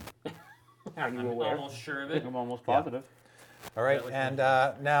 done. Are you I'm aware? almost sure of it. I'm almost positive. All right, and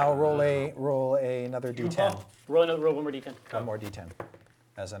now roll another d10. Oh, roll one more D10. One more d10.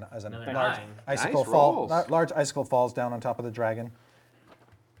 As a Another large 9. icicle Nice fall, rolls. large icicle falls down on top of the dragon,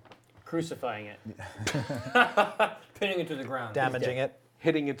 Crucifying it. Pinning it to the ground. damaging it.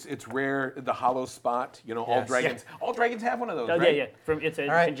 Hitting its rare, the hollow spot. You know, all Yes. dragons have one of those, Oh, right? yeah. It's a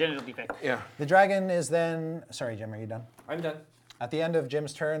right. congenital defect. Yeah. The dragon is then. Sorry, Jim, are you done? I'm done. At the end of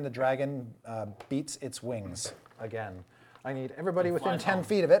Jim's turn, the dragon beats its wings again. I need everybody And within flies 10 home.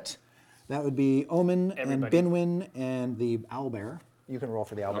 feet of it. That would be Omen Everybody. and Binwin and the owlbear. You can roll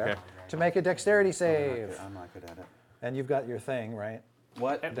for the owlbear. Okay. To make a dexterity save. I'm not good at it. And you've got your thing, right?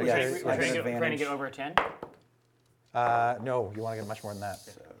 What? We're Yes, trying to yes. trying to get over a 10. No, you want to get much more than that.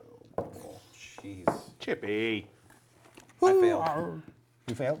 Jeez. Chippy. I failed.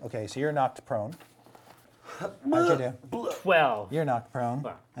 You failed? Okay, so you're knocked prone. How'd you do? 12. You're knocked prone.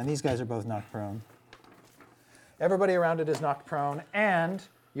 Wow. And these guys are both knocked prone. Everybody around it is knocked prone, and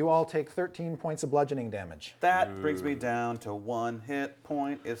you all take 13 points of bludgeoning damage. That brings me down to 1 hit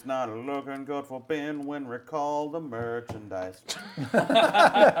point. It's not looking good for Ben when recall the merchandise.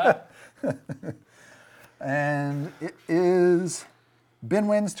 And it is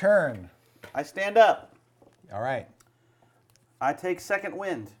Binwin's turn. I stand up. All right. I take second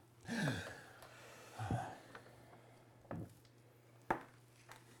wind.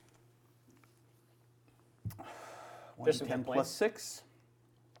 There's some 10 good plus points. 6,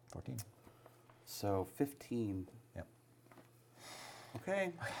 14. so 15. Yep.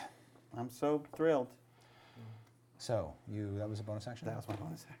 Okay. I'm so thrilled. So, that was a bonus action? That was my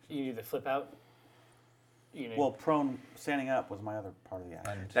bonus action. You need to flip out. You know, Well, prone, standing up was my other part of the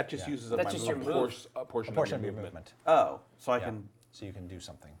action. And, That just yeah, uses up That's my just your little move. portion a portion of of your your movement. movement. Oh, so I Yeah. can So you can do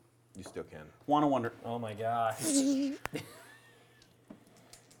something. You still can. want to wonder. Oh my gosh.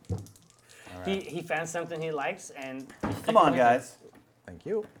 he found something he likes, and Come on, guys. Thank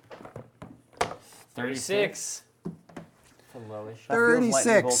you. 36. It's a lowish. That feels lightning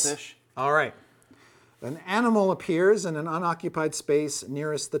 36. boltish. All right. An animal appears in an unoccupied space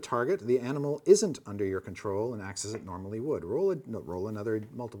nearest the target. The animal isn't under your control and acts as it normally would. Roll another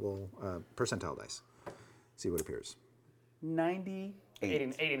multiple percentile dice. See what appears. 98.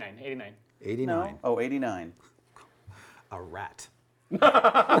 89. 89. No. Oh, 89. A rat. You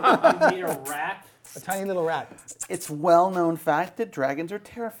need a rat? A tiny little rat. It's well-known fact that dragons are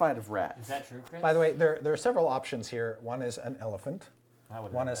terrified of Is rats. that true, Chris? By the way, there are several options here. One is an elephant. That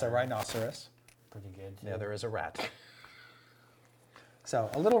would One be is a better. rhinoceros. Pretty good. Too. The other is a rat. So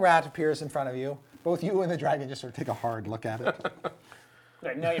a little rat appears in front of you. Both you and the dragon just sort of take a hard look at it.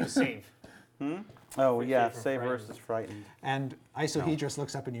 Right, now you have to save. Oh, yeah, for save frightened. versus frightened. And Isohedrus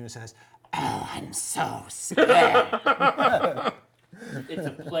looks up at you and says, "Oh, I'm so scared." It's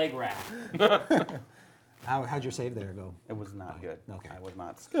a plague rat. How'd your save there go? It was not good. Okay. I was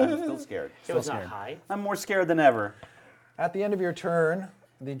not. I'm still scared. It was not scared. high. I'm more scared than ever. At the end of your turn,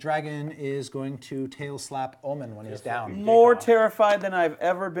 the dragon is going to tail slap Omen when he's down. More terrified than I've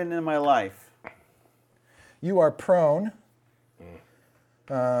ever been in my life. You are prone.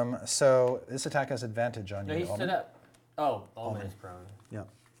 So this attack has advantage on No, you, he Omen. stood up. Oh, Omen is prone. Yeah.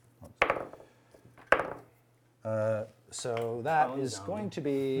 So that Prone is zone. going to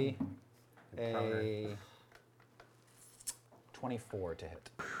be a 24 to hit.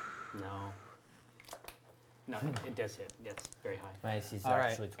 No. No, it does hit. That's very high. My AC is All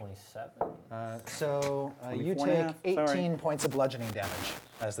right. actually 27. So you 24 and a take half, 18 sorry. points of bludgeoning damage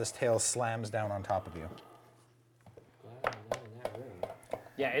as this tail slams down on top of you.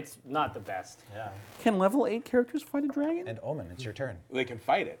 Yeah, it's not the best. Yeah. Can level 8 characters fight a dragon? And Omen, it's your turn. They can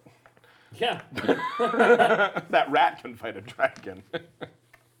fight it. Yeah. That rat can fight a dragon.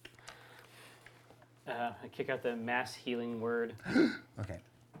 I kick out the mass healing word Okay.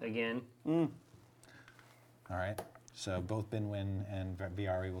 again. All right. So both Binwin and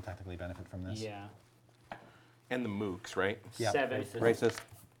Viari will technically benefit from this. Yeah. And the mooks, right? Yeah. 7. Racist.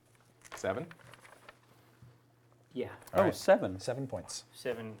 7? Yeah. Oh, right. 7. 7 points.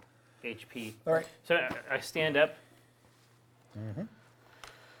 7 HP. All right. So I stand up.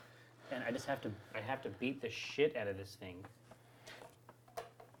 And I just have to beat the shit out of this thing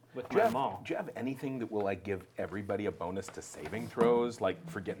with my maul. Do you have anything that will like give everybody a bonus to saving throws, like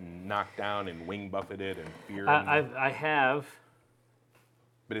for getting knocked down and wing buffeted and fear? I have.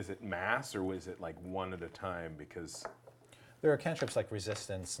 But is it mass or is it like one at a time? Because There are cantrips like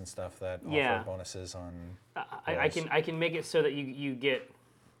resistance and stuff that Yeah. offer bonuses on. I can make it so that you get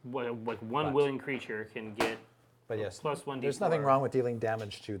like one willing creature can get But yes, plus 1d4. there's nothing wrong with dealing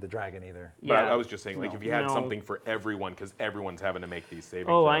damage to the dragon either. but I Yeah. was just saying, like if you had No. something for everyone, because everyone's having to make these saving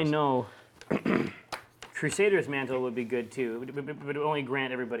Oh, throws. I know. Crusader's Mantle would be good too, but it would only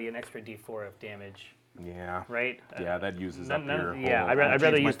grant everybody an extra d4 of damage, Yeah. right? Yeah, that uses None- up none- your yeah, whole- I'd rather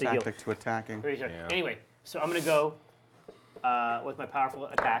Change my use the heal. tactic to attacking. Pretty sure. Yeah. Anyway, so I'm gonna go with my powerful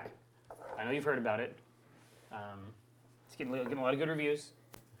attack. I know you've heard about it. It's getting a lot of good reviews.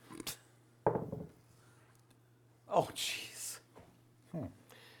 Oh, jeez.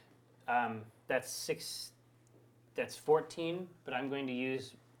 That's 6. That's 14. But I'm going to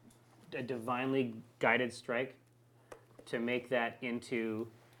use a divinely guided strike to make that into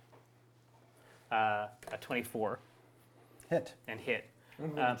a 24 Hit. and hit.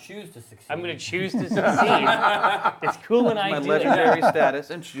 I'm going to choose to succeed. I'm going to choose to succeed. It's cool when I My do it. legendary status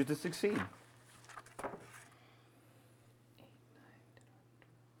and choose to succeed.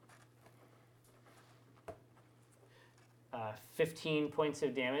 15 points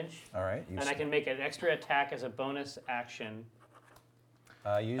of damage, All right. and I can make an extra attack as a bonus action.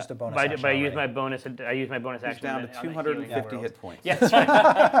 used a bonus By action I use already. my bonus. I use my bonus He's action. down on to the healing 250 world. hit points. Yeah, that's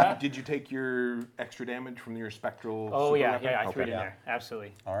right. Did you take your extra damage from your spectral? Oh super yeah, weapon? yeah. I threw it in Yeah. there.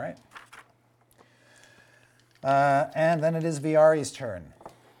 Absolutely. All right. And then it is Viari's turn.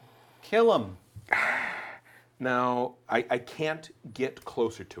 Kill him. Now I can't get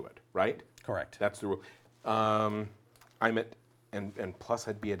closer to it, right? Correct. That's the rule. I'm at, and plus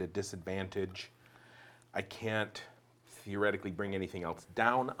I'd be at a disadvantage. I can't theoretically bring anything else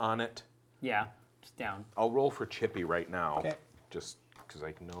down on it. Yeah, just down. I'll roll for Chippy right now, Okay. just because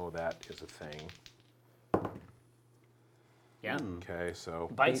I know that is a thing. Yeah. Okay, so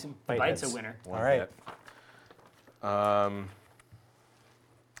Bites. Bite Bites hits. a winner. one All right. hit. I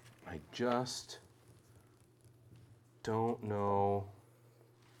just don't know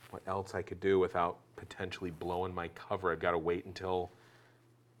what else I could do without potentially blowing my cover. I've got to wait until.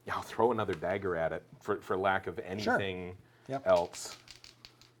 Yeah, I'll throw another dagger at it for lack of anything Yep. else.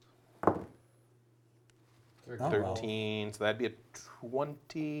 Oh, well. 13, so that'd be a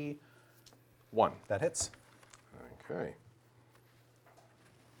 21. That hits. Okay.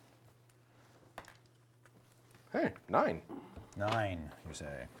 Hey, 9. 9, you say.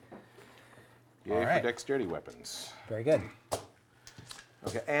 Yay All right. for dexterity weapons. Very good.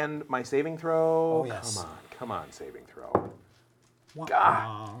 Okay, and my saving throw. Oh, yes. Come on, saving throw.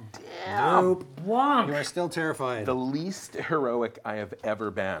 God damn. Nope. You are still terrified. The least heroic I have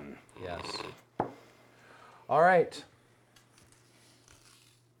ever been. Yes. All right.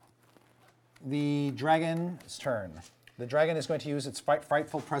 The dragon's turn. The dragon is going to use its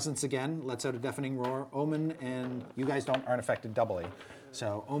frightful presence again. Lets out a deafening roar. Omen and you guys aren't affected doubly.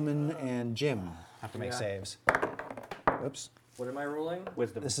 So Omen and Jim have to make saves. Oops. What am I rolling?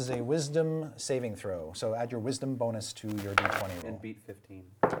 Wisdom. This is a wisdom saving throw. So add your wisdom bonus to your d20 roll. And beat 15.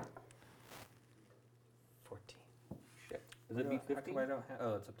 14. Shit. Is it beat How come 15? I don't have?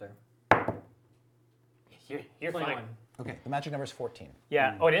 Oh, it's up there. You're fine. 21. Okay, the magic number is 14.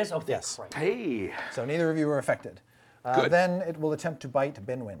 Yeah. Oh, it is. Oh, thank Yes. Christ. Hey. So neither of you were affected. Good. Then it will attempt to bite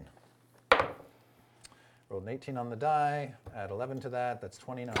Binwin. Rolled an 18 on the die. Add 11 to that. That's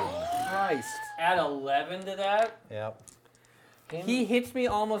 29. Christ. Add 11 to that. Yep. He hits me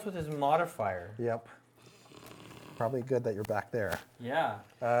almost with his modifier. Yep. Probably good that you're back there. Yeah.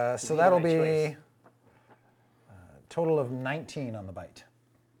 So be the that'll right be choice. a total of 19 on the bite.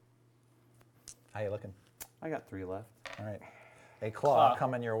 How you looking? I got 3 left. All right. A claw Claw.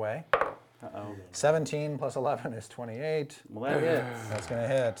 coming your way. Uh-oh. 17 plus 11 is 28. Well, that hits. That's going to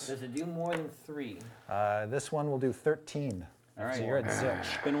hit. Does it do more than 3? This one will do 13. All right. So you're at zilch.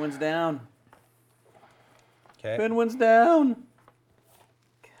 Binwin's down. Okay. Binwin's down.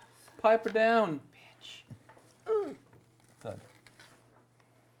 Piper down. Good.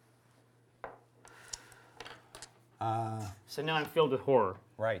 So now I'm filled with horror.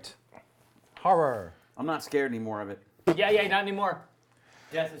 Right. Horror. I'm not scared anymore of it. Yeah, not anymore.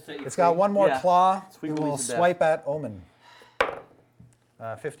 Yes, it's set you It's free. got one more Yeah. claw. Sweet It will release of death. swipe at Omen.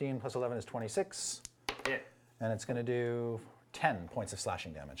 15 plus 11 is 26. Hit. And it's going to do 10 points of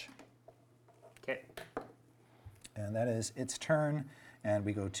slashing damage. Okay. And that is its turn. And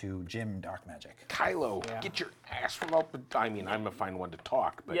we go to Jim Dark Magic. Kylo, get your ass from out the. I mean, I'm a fine one to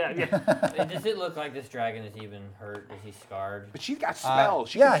talk, but Yeah. Does it look like this dragon is even hurt? Is he scarred? but she's got spells.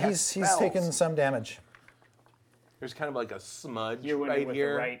 She can Yeah, cast he's spells. taken some damage. There's kind of like a smudge You're winning right with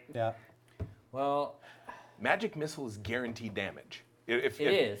here. the right. Yeah. Well, Magic missile is guaranteed damage. If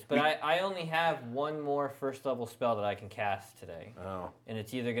it is, but I only have one more first level spell that I can cast today. Oh. And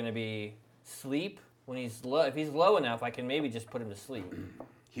it's either going to be sleep when he's low. If he's low enough, I can maybe just put him to sleep.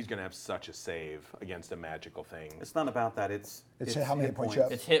 He's gonna have such a save against a magical thing. It's not about that. It's how many hit points you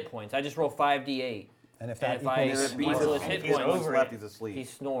have. It's hit points. I just roll 5d8. And if And that if I equals... If until his if hit he's points, over left, he's asleep. he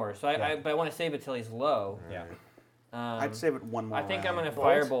snores. So but I want to save it till he's low. Yeah. I'd save it one more I think I'm round.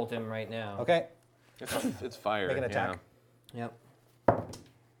 going to firebolt him right now. Okay. It's fire. Make an attack. Yep.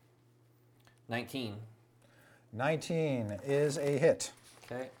 19. 19 is a hit.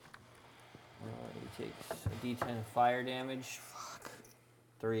 Okay. He takes a d10 fire damage. Fuck.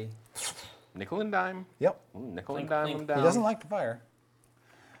 3. Yeah. Nickel and dime. Yep. Ooh, nickel Clink, and dime clink. him down. He doesn't like the fire.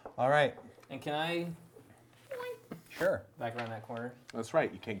 All right. And can I Sure. back around that corner? That's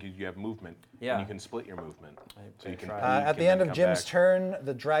right. You can 'cause you have movement. Yeah. And you can split your movement. So you can. try. you At can the end then of come Jim's back. turn,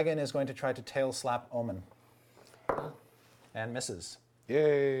 the dragon is going to try to tail slap Omen. And misses.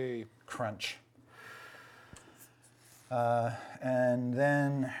 Yay! Crunch. And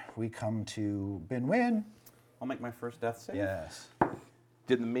then we come to Binwin. I'll make my first death save. Yes.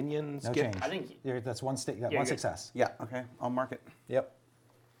 Did the minions No get? change. I think- That's one state. You got Yeah, one good. success. Yeah. Okay. I'll mark it. Yep.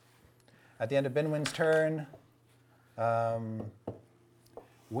 At the end of Binwin's turn,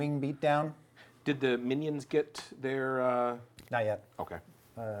 wing beat down. Did the minions get their? Not yet. Okay.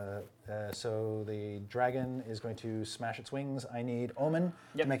 So the dragon is going to smash its wings. I need Omen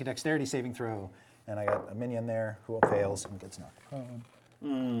Yep. to make a dexterity saving throw. And I got a minion there who fails and gets knocked prone.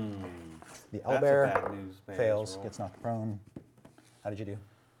 The That's owlbear a bad news. bears fails, roll. gets knocked prone. How did you do?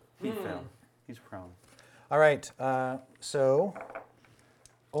 He fell. He's prone. All right, so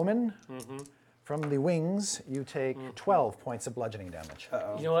Omen, from the wings, you take 12 points of bludgeoning damage.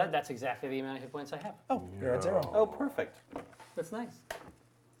 You know what? That's exactly the amount of hit points I have. Oh, you're at 0. Oh, perfect. That's nice.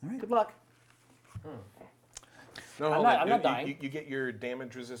 Good luck. No, I'm not dying. You get your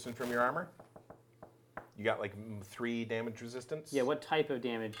damage resistance from your armor. You got like 3 damage resistance. Yeah, what type of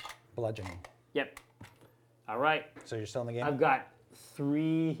damage? Bludgeoning. Yep. All right. So you're still in the game? I've got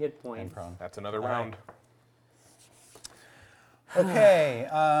 3 hit and points. prone. That's another All right. round. Okay,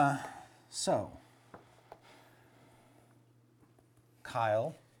 so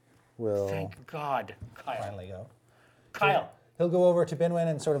Kyle will Thank God. Kyle. finally go. Kyle. He'll go over to Binwin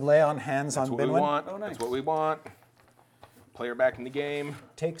and sort of lay on hands That's on what we Binwin. want. Oh, nice. That's what we want. Player back in the game.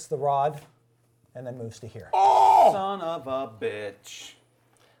 Takes the rod and then moves to here. Son of a bitch.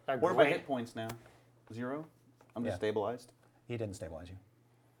 They're What are my great. hit points now? 0? I'm Yeah. just stabilized. He didn't stabilize you.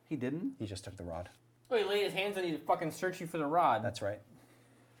 He didn't? He just took the rod. Oh, he laid his hands on you to fucking search you for the rod. That's right.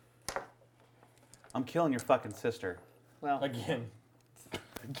 I'm killing your fucking sister. Well, Again.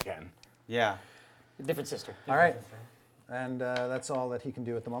 Again. Yeah. different sister. All right. And that's all that he can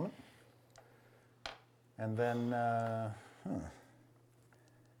do at the moment. And then,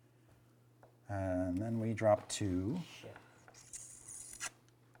 and then we drop to. Shit.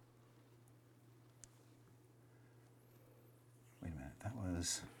 Wait a minute. That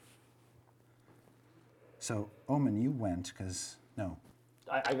was. So Omen, you went because no,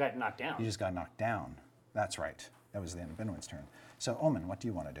 I got knocked down. you just got knocked down. That's right. That was the end of Binwin's turn. So Omen, what do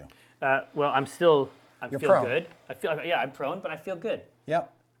you want to do? Well, I'm still. I You're feel prone. good. I feel. Yeah, I'm prone, but I feel good.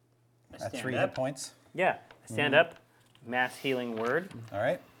 Yep. I At stand 3 up. hit points. Yeah, I stand up. mass healing word. All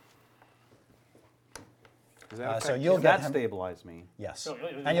right. Does that So affect you'll you? get That him. stabilize me. Yes. So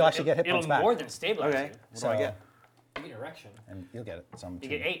And you'll actually get hit it'll points back. more than stabilize Okay. you. What do I get? You get erection. And you'll get it. Some You too.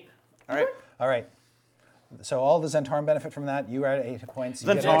 get 8. All right. All right. So all the Zentarum benefit from that. You are at 8 hit points.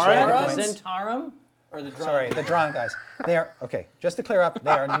 You get Zentarum? extra hit Zentarum? points. Zentarum? Or the Drown? Sorry, the Drown guys. They are okay. Just to clear up,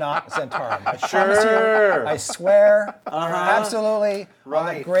 they are not Zentarum. I promise Sure. you. I swear. Absolutely. On the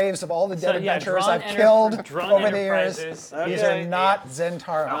Right. graves of all the dead So, yeah, adventurers Drawn I've killed Drawn over the years. Enterprises These Okay. are not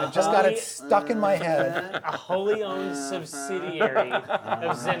Zentarum. I just got it Holy- stuck in my head. a wholly owned subsidiary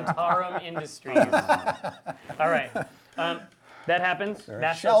of Zentarum Industries. All right. That happens. They're a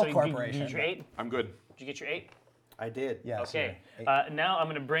That's shell so you corporation. get your 8? I'm good. Did you get your 8? I did. Yes. Okay. you're Now I'm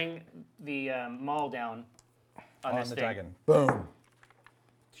going to bring the maul down on on this the thing. dragon. Boom.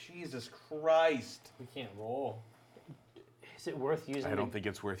 Jesus Christ. We can't roll. Is it worth using? I don't think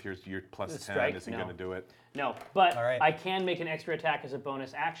it's worth your plus The 10 strike? isn't No. going to do it. No, but All right. I can make an extra attack as a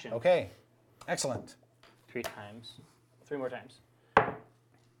bonus action. Okay. Excellent. 3 times. 3 more times.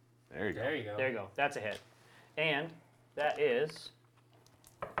 There you go. There you go. There you go. That's a hit. And that is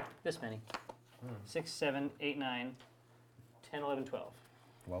this many. 6, 7, 8, 9, 10, 11, 12.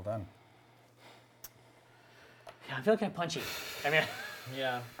 Well done. Yeah, I feel kind of punchy. I mean,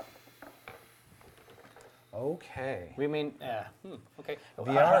 Yeah. Okay. we mean, okay.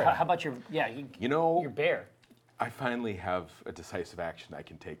 VR. How about your, You know, your bear? I finally have a decisive action I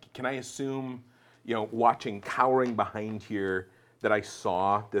can take. Can I assume, watching, cowering behind here, that I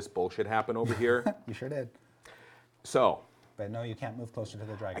saw this bullshit happen over here? You sure did. So, But no, you can't move closer to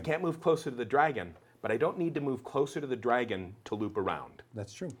the dragon. I can't move closer to the dragon, but I don't need to move closer to the dragon to loop around.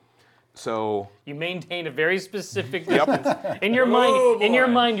 That's true. So, You maintain a very specific distance. In your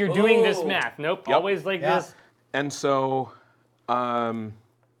mind, you're doing this math. Nope, Yep. always like Yeah. this. and so,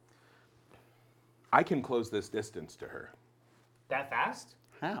 I can close this distance to her That fast?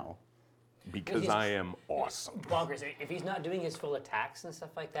 How? because he's- I am awesome. Bonkers. If he's not doing his full attacks and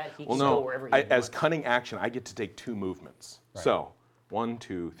stuff like that, he Well, can go no, wherever he as wants. cunning action, I get to take 2 movements. So, 1,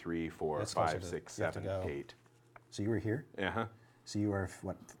 2, 3, 4, That's closer 5, to- 6, you have to 7, go. 8. So you were here. Uh-huh. So you are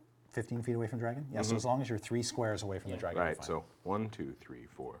what, 15 feet away from the dragon? Yeah. So as long as you're 3 squares away from the dragon. you're Right, fine. so 1, 2, 3,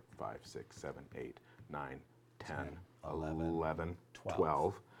 4, 5, 6, 7, 8, 9, 10, 11,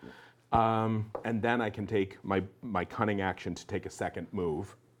 12. And then I can take my cunning action to take a second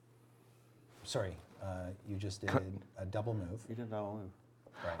move. Sorry, you just did a double move. You did that one.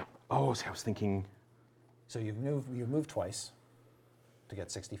 Right. Oh, so I was thinking, So you've moved twice to get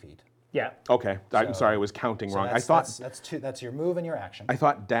 60 feet. Yeah. okay, I'm So- sorry, I was counting So wrong. that's, I thought that's your move and your action. I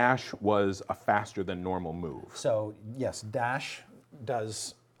thought dash was a faster than normal move. So yes, dash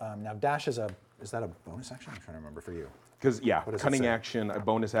does. Now dash is that a bonus action? I'm trying to remember for you. Because yeah, What does it cunning say? action, a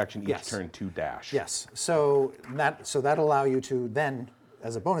bonus action each Yes. turn to dash. Yes. So that'll allow you to then,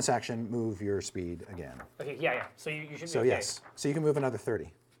 as a bonus action, move your speed again. Okay, yeah. So you should be So okay. yes. So you can move another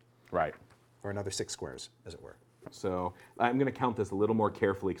 30, Right. or another 6 squares, as it were. So I'm going to count this a little more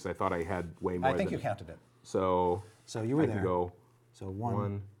carefully because I thought I had way more. I think than you counted it. So So you were I there. can go So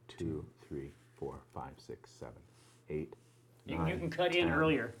 1, 2, 3, 4, 5, 6, 7, 8. You 9, can cut in 10.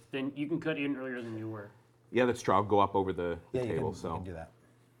 earlier than you were. Yeah, that's true. I'll go up over the Yeah, you table. can, So you can do that.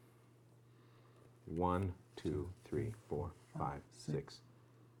 1, 2, 3, 4, 5, 6,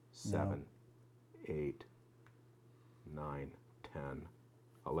 7, 8, 9, 10,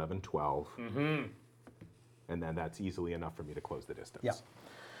 11, 12. And then that's easily enough for me to close the distance. Yeah.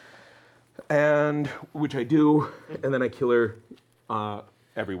 And which I do, and then I kill her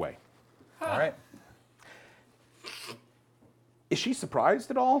every way. All right. Is she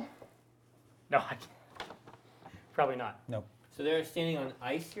surprised at all? No, probably not. No. So they're standing on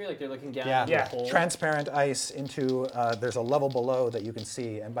ice here, like they're looking down Yeah. into Yeah. the hole. Transparent ice into. There's a level below that you can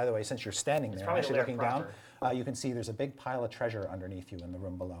see. And by the way, since you're standing there, probably actually the looking layer down, you can see there's a big pile of treasure underneath you in the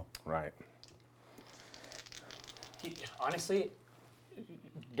room below. Right. Honestly,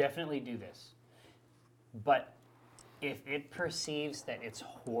 definitely do this. But if it perceives that its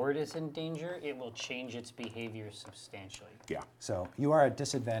horde is in danger, it will change its behavior substantially. Yeah. So you are at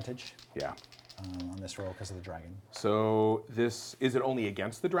disadvantage Yeah. on this roll because of the dragon. So this is it only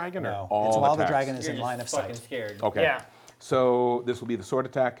against the dragon or No, all it's while the attacks? dragon is You're in just line of fucking sight. scared. Okay. Yeah. So this will be the sword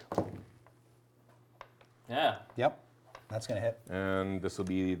attack, Yeah. Yep, that's gonna hit. and this will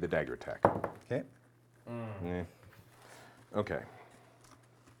be the dagger attack. Okay. Okay.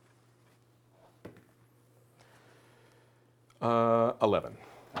 11.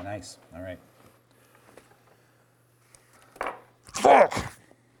 Oh, nice. All right. Fuck!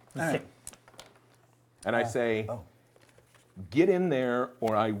 All right. And I say, Oh. get in there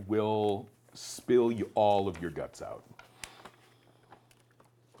or I will spill you all of your guts out.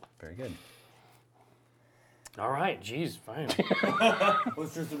 Very good. All right, geez, fine. I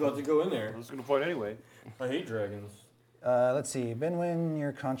was just about to go in there. I was gonna fight anyway. I hate dragons. Let's see. Binwin,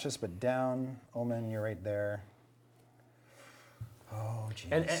 you're conscious but down. Omen, you're right there. Oh,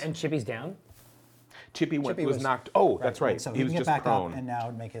 jeez. and Chippy's down? Chippy, Chippy was was- knocked. Oh, that's right. So he he was can get just back prone. up and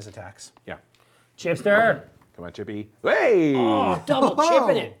now make his attacks. Yeah. Chipster! Come on, Chippy. Hey! Oh, double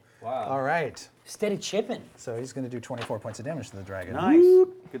chipping it. Wow. All right. Steady chipping. So he's going to do 24 points of damage to the dragon. Nice.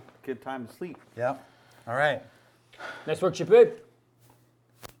 Good time to sleep. Yep. All right. Nice work, Chippy.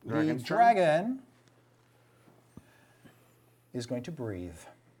 Dragon's the turn? dragon is going to breathe.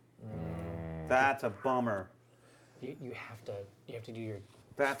 That's a bummer. You have to do your.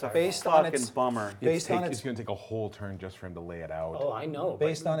 That's a Based on fucking its- bummer. Based on It's its going to take a whole turn just for him to lay it out. Oh, I know.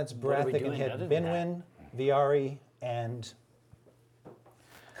 based on its what breath, are we it can doing hit other than that? Binwin, Viari, and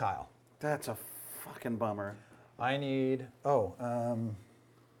Kyle. That's a fucking bummer. I need. I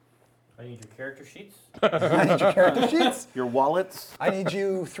need your character sheets. I need your character sheets. Your wallets I need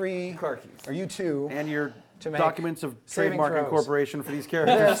you 3, Car keys. or you 2. and your To make documents of saving trademark throws. incorporation for these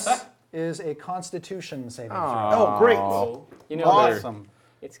characters. This is a Constitution saving throw. Oh, great. You know, Awesome.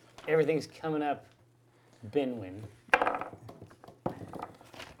 it's everything's coming up. Binwin.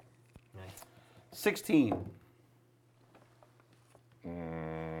 16.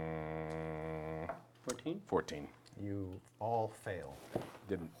 14. 14. You all fail. I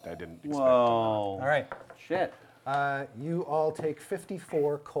didn't expect Whoa. All right. Shit. You all take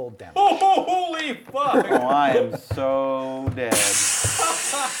 54 cold damage. Holy fuck! Oh, I am so dead. Is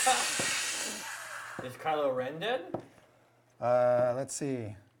Kylo Ren dead? Let's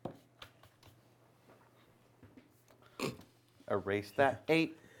see. Erase that.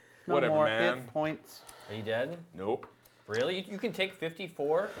 8. No Whatever, more man. hit points. Are you dead? Nope. Really? You can take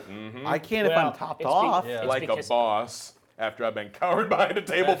 54? I can if Well, I'm topped it's be- off. Yeah. Like because- a boss after I've been cowered behind a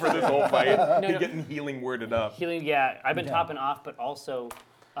table for this whole fight. no. Getting healing worded up. Healing, yeah, I've been topping off, but also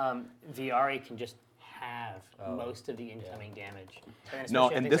Viari can just have most of the incoming damage. No,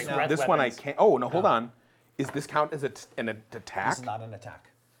 especially and things this like breath this one I weapons. can't. Oh no, hold on. Is this count as an attack? This is not an attack.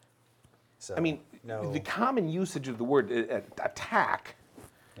 So, I mean, no. the common usage of the word attack.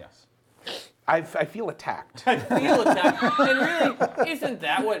 Yes. I feel attacked. Feel attack. And really, isn't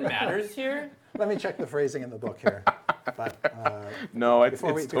that what matters here? Let me check the phrasing in the book here. But No, it's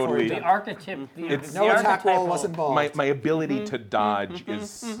Before we totally. The archetype. It's- no attack roll was involved. My ability to dodge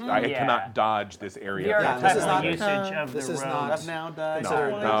is I Yeah. cannot dodge this The area. Yeah, this is archetypal not- usage of this the is rogue. not- I've now died. Considered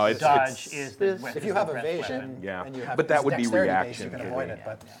twice. No, it's Dodge is the this- weapon. if you have breath evasion weapon. Yeah. and you have But that it's would be dexterity based, reaction, you can yeah. avoid it.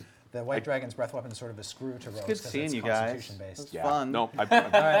 But the White Dragon's breath weapon is sort of a screw to rolls. Good 'cause seeing it's you guys. Constitution based. It's Yeah. fun. No, All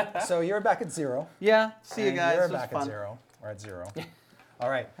right, so you're back at 0. Yeah. See you and guys. You're It was back fun. at 0. We're at 0. All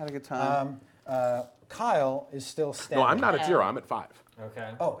right. Had a good time. Kyle is still standing. no, I'm not at 0. I'm at 5.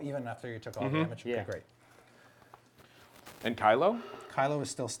 Okay. Oh, even after you took all the damage? Yeah. Okay, great. And Kylo? Kylo is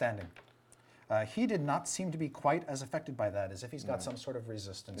still standing. He did not seem to be quite as affected by that, as if he's got some sort of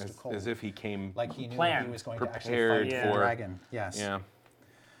resistance to cold. As if he came. like he knew Plan. he was going to actually Prepared fight for- the dragon. Yes. Yeah.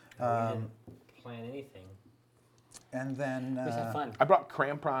 We didn't plan anything. And then Just have fun. I brought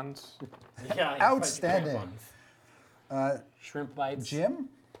crampons. Yeah. Outstanding. Shrimp bites. Jim?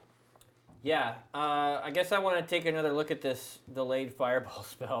 Yeah. I guess I want to take another look at this delayed fireball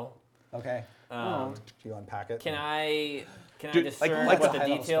spell. Okay. Um, Do you unpack it? Can I Dude, discern like what a the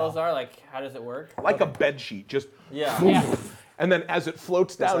high-level details spell. are? Like, how does it work? Like a bed sheet, just. Yeah. Yeah. And then as it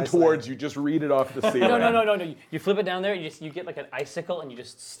floats down Precisely. towards you, just read it off the ceiling. No. You flip it down there. You get like an icicle and you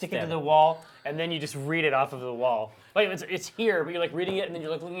just stick it to the wall, and then you just read it off of the wall. Like it's here, but you're like reading it, and then you're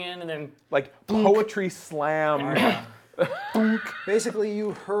looking in, and then Like poetry slam. Basically,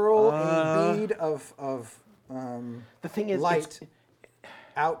 you hurl a bead of The thing is, light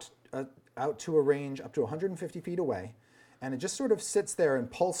out to a range up to 150 feet away, and it just sort of sits there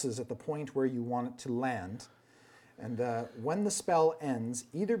and pulses at the point where you want it to land. And when the spell ends,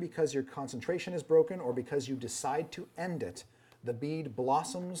 either because your concentration is broken or because you decide to end it, the bead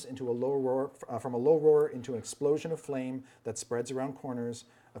blossoms into a low roar, from a low roar into an explosion of flame that spreads around corners,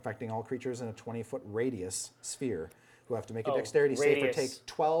 affecting all creatures in a 20-foot radius sphere, who have to make a dexterity save or radius. take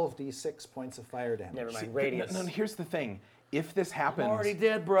 12d6 points of fire damage. never mind radius. No, here's the thing. If this happens, Already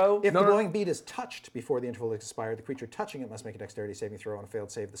dead, bro. If the glowing bead is touched before the interval has expired, the creature touching it must make a dexterity saving throw. On a failed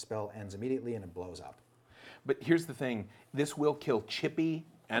save, the spell ends immediately and it blows up. but here's the thing. This will kill Chippy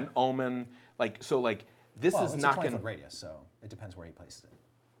and Omen. This Well, is it's not a 20-foot going. radius, so it depends where he places it.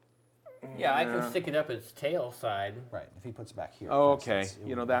 Yeah, I can stick it up its tail side. Right. If he puts it back here. Oh, for okay. instance, it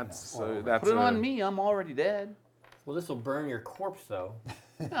You know would- that's or- that's. Put it on me. I'm already dead. Well, this will burn your corpse, though.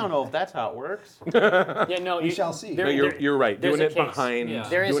 I don't know if that's how it works. Yeah, no, We shall see. No, you're right. there's Doing a it case. behind. Yeah.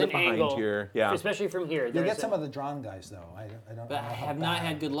 There is doing an it behind angle, here. Yeah. especially from here. You'll there's get a- some of the drawn guys though. I don't But know I how have not bad.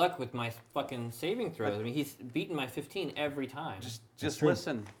 had good luck with my fucking saving throws. I mean, he's beaten my 15 every time. Just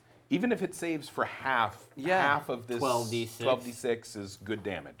listen. Even if it saves for half, Yeah. half of this 12d6. 12d6 is good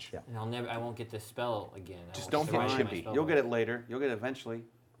damage. Yeah. And I won't get this spell again. I Just will don't hit survive my Chippy. spell You'll book. get it later. You'll get it eventually.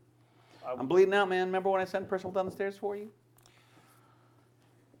 I'm bleeding out, man. Remember when I sent Percival down the stairs for you?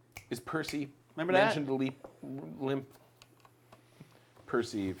 Is Percy Remember that? mentioned to limp?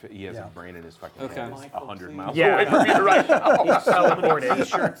 Percy, if he has Yeah. a brain in his fucking Okay. head, is Michael, 100 please. miles Yeah. away from you right now. He's teleported.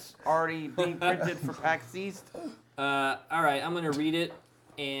 T-shirts already being printed for PAX East. All right, I'm gonna read it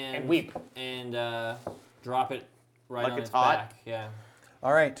and weep. and drop it right Like on it's its hot? back. Yeah.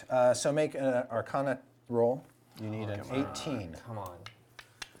 All right. So make an Arcana roll. You need an 18. Come on.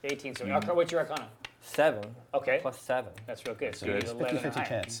 18. So what's your Arcana? 7 Okay, plus 7. that's real good. So Good. you need 11 and 50-50 higher.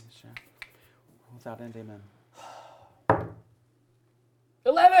 chance. Without end, amen.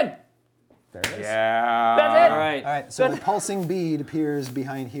 11. There it is. Yeah. That's it. All right. All right. So the pulsing bead appears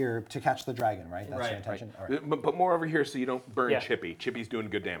behind here to catch the dragon, right? That's Right. your intention. All right. But put more over here so you don't burn Yeah. Chippy. Chippy's doing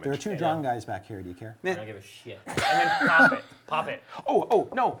good damage. There are two drawn guys back here. Do you care? I don't give a shit. And then pop it. Pop it. Oh,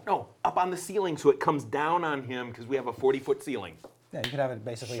 no. Up on the ceiling so it comes down on him because we have a 40-foot ceiling. Yeah, you could have it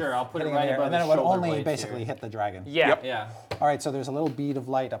basically. Sure, I'll put it hitting right in the air, above and then his it would shoulder only blades basically here. hit the dragon. Yeah. Yep. Yeah. All right. So there's a little bead of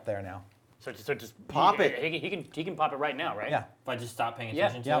light up there now. So just Pop it. He can pop it right now, right? Yeah. If I just stop paying Yeah.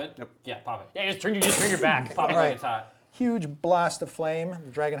 attention to Yep. it. Yeah, pop it. Yeah. You just turn your back. Pop it All like right. it's hot. Huge blast of flame.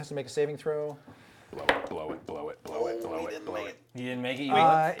 The dragon has to make a saving throw. Blow it, blow it, blow it, blow it, blow it, blow it. You didn't make it.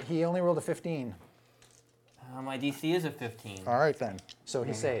 You He only rolled a 15. my DC is a 15. All right then. So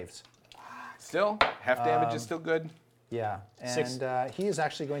he saves. Still, half damage is still good. Yeah. Six. And he is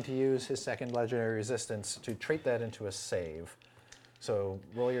actually going to use his second legendary resistance to trait that into a save. So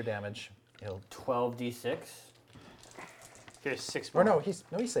roll your damage. He'll. 12d6. Here's 6 Or more.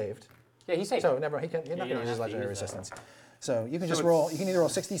 no, he saved. Yeah, he's safe. So never. He's not you going to don't use his have to legendary use that. resistance. So you can So just it's roll. You can either roll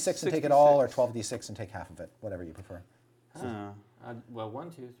 66 and take it all, or 12d6 and take half of it, whatever you prefer. Well,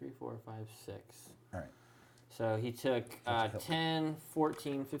 1, 2, 3, 4, 5, 6. All right. So he took 10,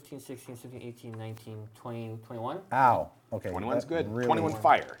 14, 15, 16, 17, 18, 19, 20, 21. Ow. Okay. 21's that good. really- 21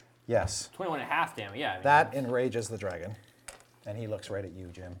 fire. Yes. 21 and a half damage, yeah. I mean, That enrages the dragon, and he looks right at you,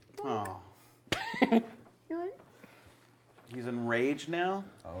 Jim. Oh. He's enraged now?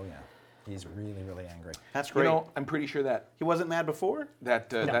 Oh yeah. He's really, really angry. That's You great. know, I'm pretty sure that He wasn't mad before?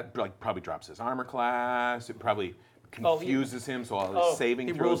 that like probably drops his armor class. It probably confuses him, so all his Oh, saving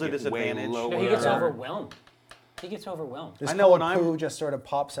he throws rolls at get way disadvantage. lower. No, he gets overwhelmed. He gets overwhelmed. This I know when cold I'm- poo just sort of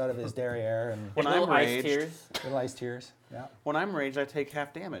pops out of his derriere and When little I'm ice raged, tears. little ice tears. Yeah. when I'm raged, I take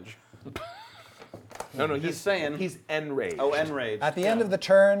half damage. No, He's saying- he's enraged. Oh, enraged. At the end of the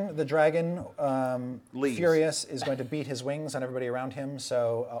turn, the dragon, Leaves. furious, is going to beat his wings on everybody around him.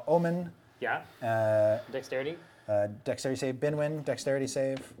 So Omen, Yeah. Dexterity. dexterity save. Binwin, dexterity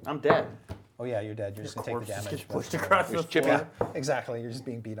save. I'm dead. Oh yeah, you're dead. You're just gonna take the damage. pushed That's- across the There's Chippy. floor. Exactly. You're just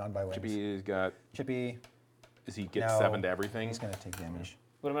being beat on by wings. Chippy's got. Chippy, Is he get no, 7 to everything? He's gonna take damage.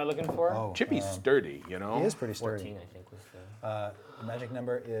 What am I looking for? Oh, Chippy's sturdy, you know. he is pretty sturdy. 14, I think, was the. The magic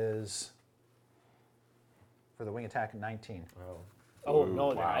number is for the wing attack 19. Oh no,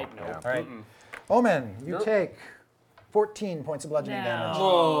 they're wow, right. No. yeah. All right. Omen, you take 14 points of bludgeoning damage.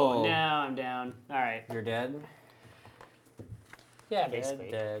 Oh, now I'm down. All right. You're dead? Yeah, Dead,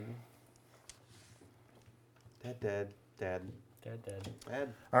 basically. dead, Dead, dead, dead, dead, dead.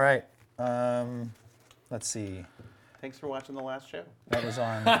 dead. All right. Let's see. Thanks for watching the last show. That was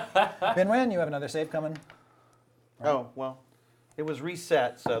on. Binwin, you have another save coming. Oh, well, it was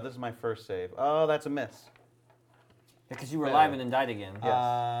reset, so this is my first save. Oh, that's a miss. Because you were alive and then died again.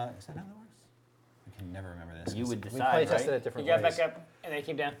 Yes. Is that how that works? I can never remember this. You would We decide, play tested right? it He different got ways. back up and then he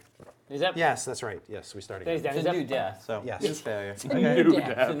came down. He's up. Yes, that's right. Yes, we start Then he's again. down. It's He's a up. new death. So, Yes. new failure. It's a new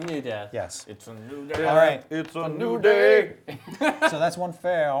death. It's a new death. Yes. It's a new death. All right. It's a new day. So that's one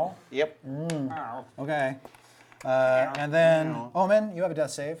fail. Yep. Okay. And then Omen, you have a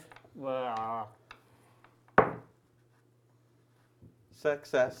death save. Well,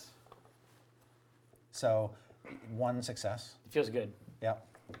 Success. So one success. feels good. Yep.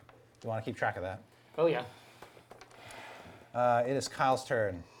 You want to keep track of that. Oh yeah. It is Kyle's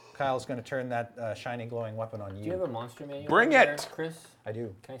turn. Kyle's going to turn that shiny glowing weapon on Do you have you. a monster manual? Bring over it! there, Chris? I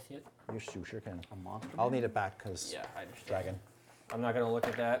do. Can I see it? You sure can. A monster. I'll need it back because Yeah, I understand. dragon. I'm not going to look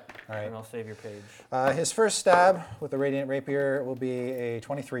at that. All right. And I'll save your page. His first stab with the radiant rapier will be a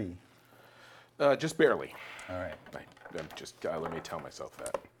 23. Just barely. All right. I'm just let me tell myself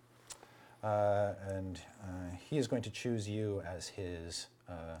that. and he is going to choose you as his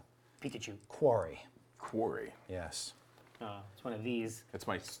Pikachu. quarry. Quarry. Yes. It's one of these. It's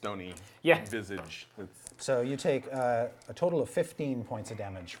my stony Yeah. visage. It's, So you take a total of 15 points of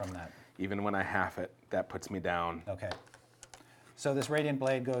damage from that. even when I half it, that puts me down. Okay. So this radiant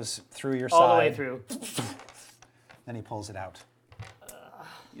blade goes through your side. All the way through. Then he pulls it out.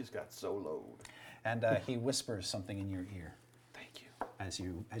 You just got soloed. And he whispers something in your ear Thank you. as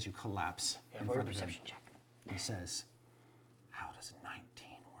you collapse in Roll a front of him. perception check. He says, "How does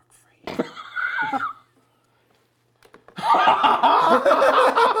 19 work for you?"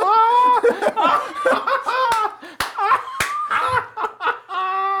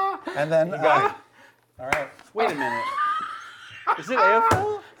 And then, all right. Wait a minute. Is it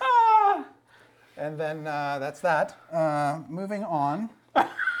AFL? And then that's that. Moving on.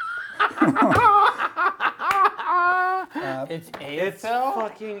 It's It's AFL?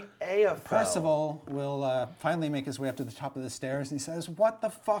 fucking AFL. Percival will finally make his way up to the top of the stairs, and he says, "What the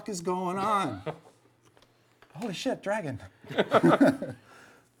fuck is going on?" Holy shit, dragon.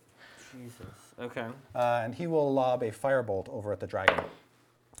 Jesus. Okay. And he will lob a firebolt over at the dragon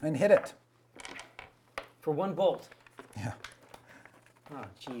and hit it. For one bolt. Yeah. Oh,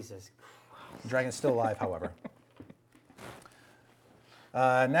 Jesus. The dragon's still alive, however.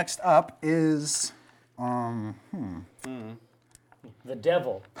 Next up is The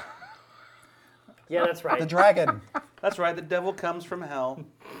devil. Yeah, that's right. the dragon. That's right, the devil comes from hell.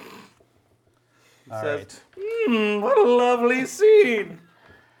 All says- right. What a lovely scene.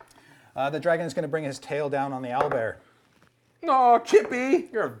 The dragon is going to bring his tail down on the owlbear. Oh, Chippy.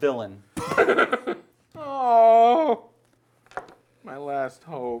 You're a villain. Oh, my last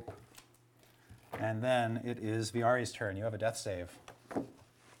hope. And then it is Viari's turn. You have a death save.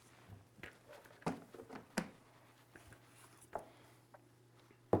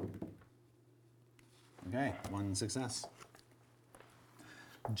 Okay, one success.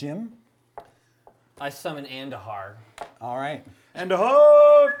 Jim? I summon Andahar. All right. And a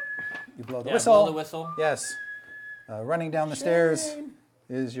hug. You blow the Yeah, whistle. blow the whistle. Yes. Running down the stairs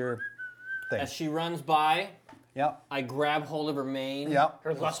is your thing. As she runs by, Yep. I grab hold of her mane, Yep.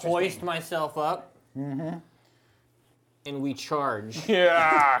 Her lustrous hoist mane. myself up, and we charge.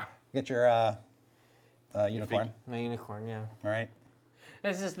 Yeah. Get your unicorn. My unicorn, yeah. All right.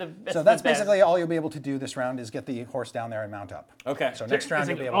 This is the. So that's basically all you'll be able to do this round is get the horse down there and mount up. Okay. So next round It's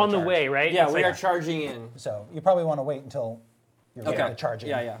you'll like be able on to the charge. way, right? Yeah, It's we like- are charging in. So you probably want to wait until you're ready Okay. to charge in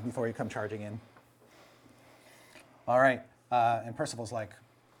Yeah, yeah. before you come charging in. All right. And Percival's like,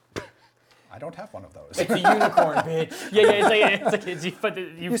 I don't have one of those. It's a unicorn, bitch. Yeah,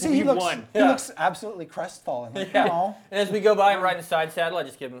 you You see, he won. looks absolutely crestfallen. Like, Yeah. "No." And as we go by and ride in a side saddle, I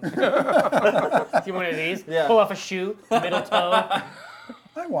just give him. See one of these? Yeah. Pull off a shoe, middle toe.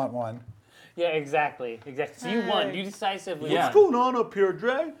 I want one. Yeah, exactly. So you won. You decisively Yeah. won. What's going on up here,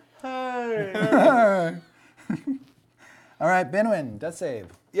 Dre? Hey. All right, Benwin, death save.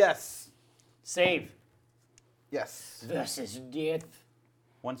 Yes. Save. Yes. Versus death.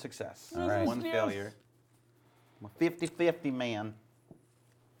 One success. All right. One failure. I'm a 50-50 man.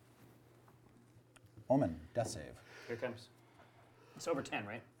 Omen, death save. Here it comes. It's over 10,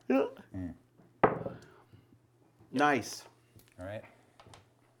 right? Nice. All right.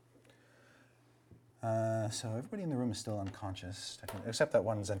 So everybody in the room is still unconscious, except that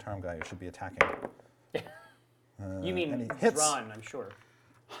one Zentarum guy who should be attacking. You mean and he hits. drawn, I'm sure.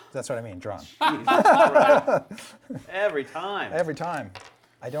 That's what I mean, drawn. Every time. Every time.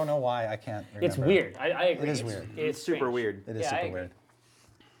 I don't know why I can't remember. It's weird. I agree. It is It's- weird. It's Super strange. weird. It is Yeah, I super agree. weird.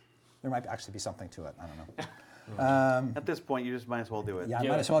 There might actually be something to it. I don't know. At this point, you just might as well do it. Yeah, I Do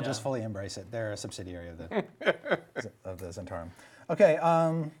might it, as well yeah. just fully embrace it. They're a subsidiary of the of the Zentarum. Okay.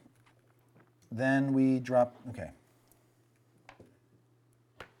 Then we drop. Okay.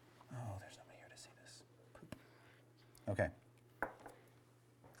 Oh, there's nobody here to see this. Poop. Okay.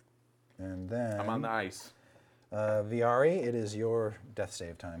 And then I'm on the ice. Viari, it is your death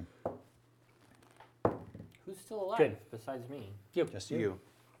save time. Who's still alive Good. besides me? Just you. You.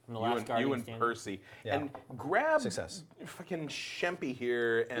 I'm the You last and, guardian you and standing. Percy. Yeah. And grab Success. fucking Shempy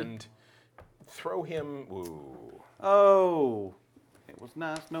here and throw him. Ooh. Oh. It was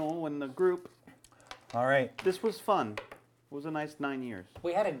nice knowing the group. All right. This was fun. It was a nice 9 years.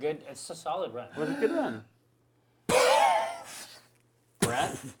 We had it's a solid run. It was a good run.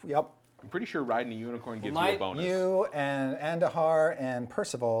 Breath? Yep. I'm pretty sure riding a unicorn gives you My- a bonus. You and Andahar and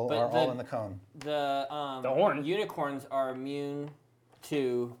Percival But are all the- in the cone. The horn. unicorns are immune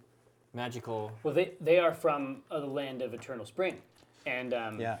to magical. Well, they are from the land of Eternal Spring, and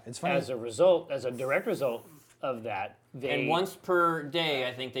Yeah, it's funny. as a result, as a direct result of that, they And once per day,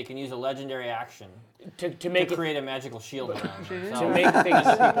 I think they can use a legendary action to make to it, create a magical shield around to themselves. make things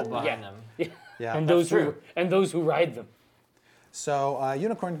people behind yeah. them. Yeah. and That's those who ride them. So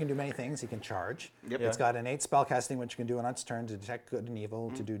Unicorn can do many things. He can charge. Yep. It's got innate spellcasting, which it can do on its turn to detect good and evil,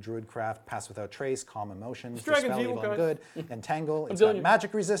 to do Druidcraft, pass without trace, calm emotions, dragon's dispel evil, evil and guys. good, entangle. It's doing got it.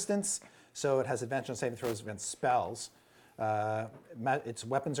 magic resistance, so it has advantage on saving throws against spells. Its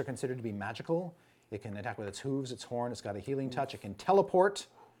weapons are considered to be magical. It can attack with its hooves, its horn. It's got a healing touch. It can teleport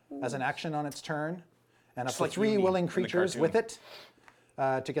as an action on its turn, and up to like 3 Yumi willing in the creatures cartoon. with it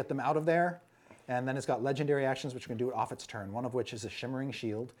to get them out of there. And then it's got legendary actions which can do it off its turn, one of which is a shimmering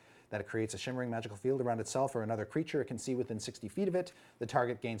shield that it creates a shimmering magical field around itself or another creature it can see within 60 feet of it. The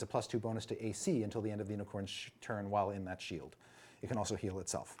target gains a +2 bonus to AC until the end of the unicorn's turn while in that shield. It can also heal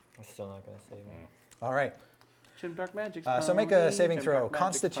itself. I'm still not going to save it. All right, Jim Dark Magic. so make a saving throw,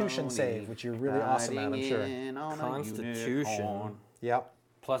 Constitution save, which you're really awesome at, I'm sure. Constitution. Yep.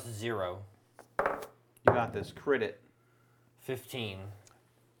 Plus 0. You got this. Crit it. 15.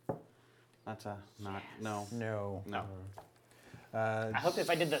 That's a not. No. No. No. I hope if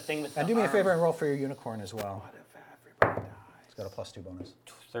I did the thing with And the do me a arm- favor and roll for your unicorn as well. What if everybody dies? It's got a +2 bonus.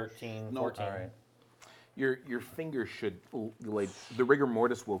 13, No, 14. All right. Your fingers should, like, the rigor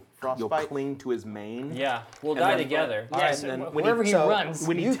mortis will you'll Frostbite. cling to his mane. Yeah, we'll And die then- together. Yes, and then wh- when wherever he so- runs.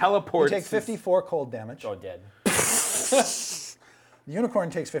 When he You teleports, take 54 cold damage. Oh, dead. The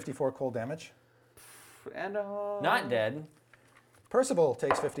unicorn takes 54 cold damage. And Not dead. Percival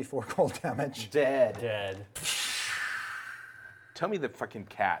takes 54 cold damage. dead. Dead. tell me the fucking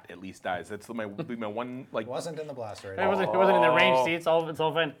cat at least dies. That's my one like. Wasn't in the blast right It wasn't in the range. See, it's all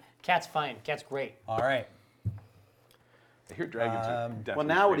fine. Cat's fine. Cat's great. All right. I hear dragons are definitely Well,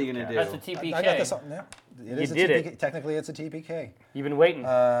 now what are afraid you of gonna cats. That's a TPK. I got this up. Yeah. It is You a did TPK. it. Technically, it's a TPK. You've been waiting.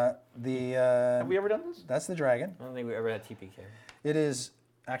 Have we ever done this? That's the dragon. I don't think we ever had TPK. It is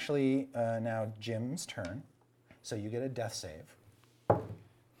actually now Jim's turn. So you get a death save.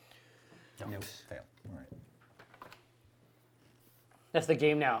 Nope. Fail. All right. That's the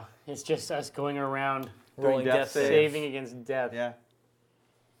game now. It's just us going around Rolling death death saves. saves. saving against death. Yeah.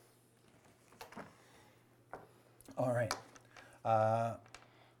 All right.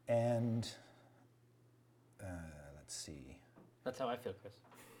 And let's see. That's how I feel, Chris.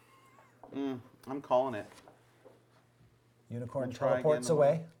 I'm calling it. Unicorn We'll try teleports again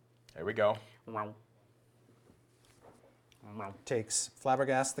away. There we go. Wow. Wow. Takes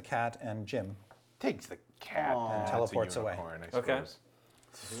Flabbergast, the cat, and Jim. Takes the cat Aw. and teleports away. I Okay.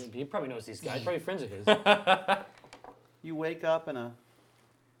 suppose. He probably knows these guys. Probably friends of his. You wake up in a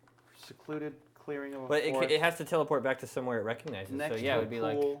secluded clearing of a But forest. it has to teleport back to somewhere it recognizes. next So yeah, to it would be a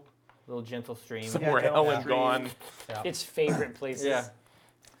like a pool. little gentle stream. Somewhere don't Ellen stream. gone. Its favorite places. Yeah.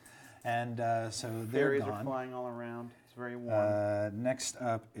 And so they're Fairies are gone. flying all around. It's very warm. Next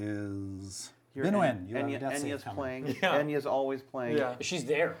up is You're Binwen. You have a Enya, death save Enya's coming. playing. Yeah. Enya's always playing. Yeah. She's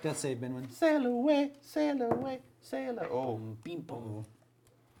there. Death save, Binwen. Sail away, sail away, sail away. Oh, Beam boom.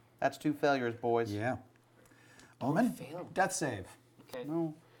 that's 2 failures, boys. Yeah. Omen. failed. Death save. Okay.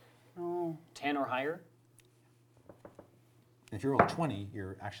 No, no. 10 or higher. If you roll a 20,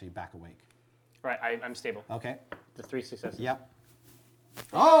 you're actually back awake. Right. I'm stable. Okay. The 3 successes. Yep.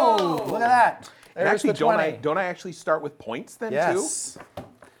 Oh, look at that. And There's actually, the 20. don't I actually start with points then Yes.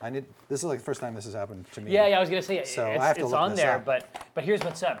 This is like the first time this has happened to me. Yeah, I was gonna say So it's, I have to it's look on this there, up. but here's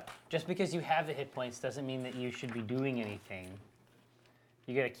what's up. Just because you have the hit points doesn't mean that you should be doing anything.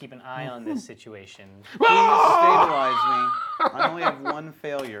 You gotta keep an eye on this situation. Please stabilize me. I only have 1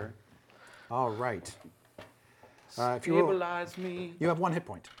 failure. All right. If you roll, Stabilize me. you have 1 hit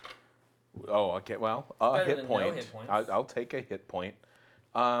point. too? Oh, okay. Well, a better hit than no point. hit points. I'll take a hit point.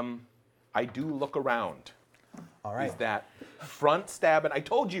 I do look around. All right. Is that front stab? And I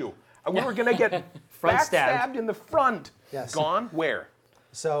told you we were gonna get Front back stabbed. stabbed in the front. Yes. Gone where?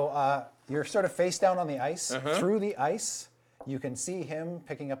 So you're sort of face down on the ice. Through the ice, you can see him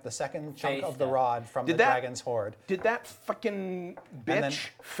picking up the second chunk Face of the down. rod from Did the that- dragon's hoard, Did that fucking then- bitch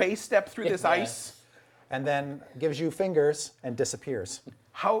face step through this ice? and then gives you fingers and disappears.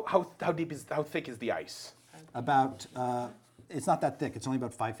 How thick is the ice? About, it's not that thick. It's only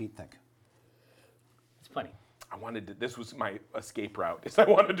about 5 feet thick. It's plenty. This was my escape route. Is I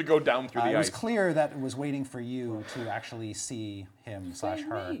wanted to go down through the It was ice. clear that it was waiting for you to actually see him /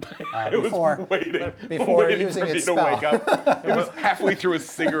 her It was before waiting using for me its to spell. wake up. It was halfway through a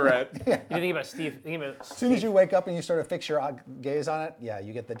cigarette. You think about Steve. Think about As soon as you wake up and you sort of fix your gaze on it, yeah,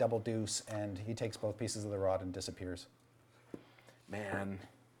 you get the double deuce, and he takes both pieces of the rod and disappears. Man,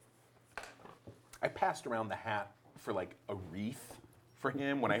 I passed around the hat for like a wreath for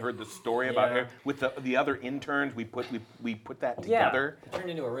him when I heard the story about Yeah. it with the other interns. We put that Yeah. together. It turned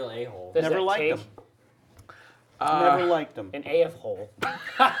into a real a-hole. Does Never that liked take him. Never liked him. an AF hole?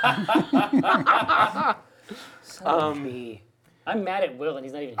 Son of a bee. I'm mad at Will, and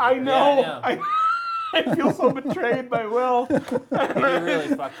he's not even. I here. know. Yeah, I I feel so betrayed by Will. You really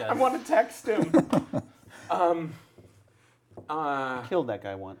fucked us. I want to text him. Killed that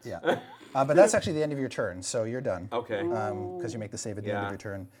guy once. Yeah. But that's actually the end of your turn, so you're done. Okay. Because you make the save at the end of Yeah. your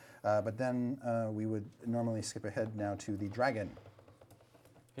turn. But then we would normally skip ahead now to the dragon.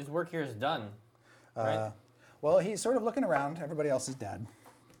 His work here is done. Right? Well, he's sort of looking around. Everybody else is dead.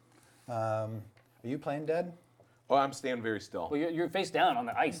 Are you playing dead? Oh, I'm staying very still. Well, you're face down on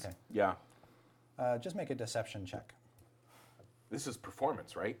the ice. Okay. Yeah. Just make a deception check. This is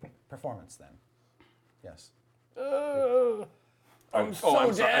performance, right? Performance, then. Yes. I'm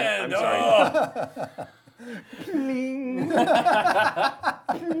so dead. I'm sorry.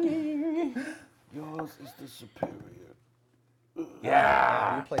 Yours is the superior.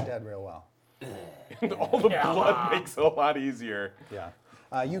 Yeah. You play dead real well. All the blood makes it a lot easier. Yeah.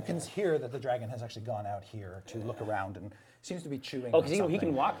 You can hear that the dragon has actually gone out here to look around and seems to be chewing. Oh, on because he something.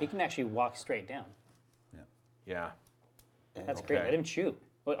 can walk. He can actually walk straight down. Yeah. That's great. Okay. Let him chew.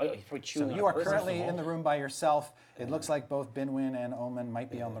 Well, he probably chew So on you a are person. currently in the room by yourself. It looks like both Binwin and Omen might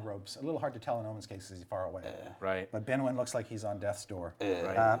be on the ropes. A little hard to tell in Omen's case because he's far away. Right. But Binwin looks like he's on death's door.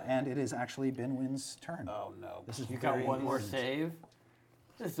 Right. And it is actually Binwin's turn. Oh no. This is You got very one more important. save.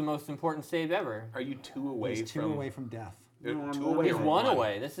 This is the most important save ever. Are you 2 away He's 2 from away from death. 2 away He's or one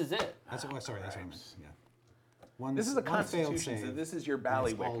away. This is it. That's what, sorry, that's what I meant. Yeah. One, This is a one failed constitution. So save. this is your and it's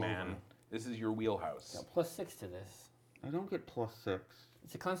all ballywick, man. over. This is your wheelhouse. +6 to this. I don't get +6.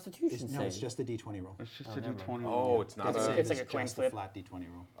 It's a constitution It's, save. no, it's just a d20 roll. It's just Oh, a never d20. Oh, it's not It's a. like a coin just flip. a flat d20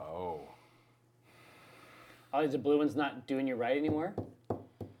 roll. Oh. Oh, is the blue one's not doing you right anymore?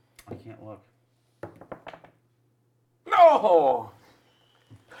 I can't look. No.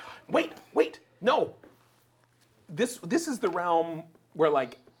 Wait. No. This is the realm where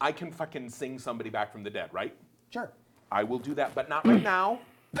like I can fucking sing somebody back from the dead, right? Sure. I will do that, but not right now.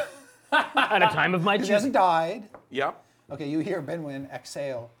 At a time of my He choosing. hasn't died. Yep. Okay, you hear Binwin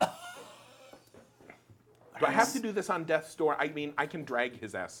exhale. Do I have to do this on death's door? I mean, I can drag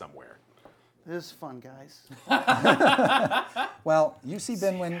his ass somewhere. This is fun, guys. Well, you see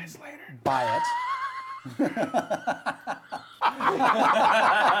Binwin buy it.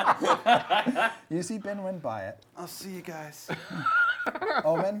 You see Binwin buy it. I'll see you guys.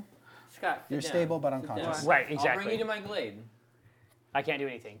 Omen, Scott, sit you're down. stable but Sit down. unconscious. Right, I'll bring exactly. you to my glade. I can't do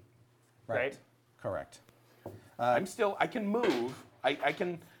anything. Right? Correct. I'm still. I can move. I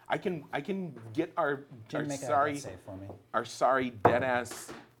can get our Jim, make a sorry death save for me. our sorry dead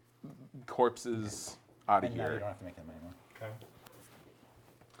ass corpses out of And now you here. don't have to make them anymore.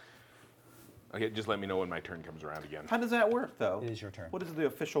 Okay, just let me know when my turn comes around again. How does that work, though? It is your turn. What is the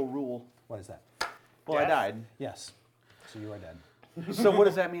official rule? What is that? Well, I Death? died. Yes. So you are dead. So what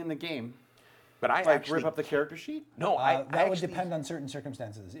does that mean in the game? But I Like actually rip up the character sheet? no. I That would actually- depend on certain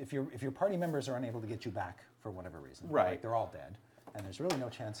circumstances. If your party members are unable to get you back for whatever reason, Right. like they're all dead, and there's really no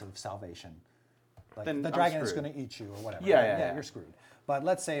chance of salvation. Like Then the I'm dragon is screwed. going to eat you or whatever. Yeah, right? yeah, yeah. You're screwed. But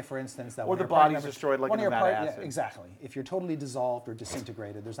let's say, for instance, that Or one of the your party body's members- destroyed like one in of the your vat party- acid. Yeah, exactly. If you're totally dissolved or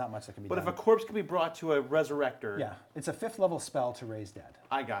disintegrated, there's not much that can be But done. if a corpse can be brought to a resurrector, yeah, it's a 5th level spell to raise dead.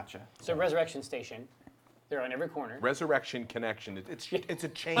 I gotcha. So resurrection station. They're on every corner. Resurrection Connection. It's a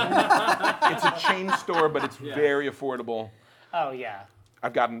chain. It's a chain store, but it's very affordable. Oh yeah.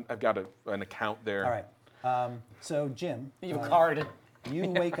 I've got an account there. All right. So Jim, You have a card. you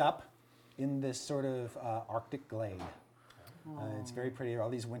wake up in this sort of Arctic glade. It's very pretty. All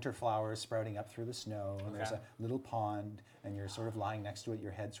these winter flowers sprouting up through the snow, and there's a little pond, and you're sort of lying next to it,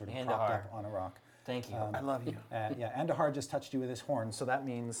 your head sort of propped Andahar. up on a rock. Thank you. I love you. Yeah, Andahar just touched you with his horn, so that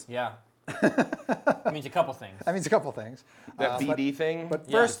means Yeah. It means a couple things. that means a couple things. That BD thing. But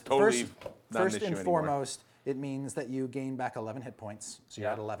Yeah. first, Totally first, not an first issue and anymore. foremost, it means that you gain back 11 hit points, so you're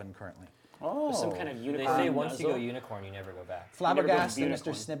Yeah. at 11 currently. Oh. Some kind of They unicorn. say once you go nuzzle. unicorn, you never go back. never go Flabbergast and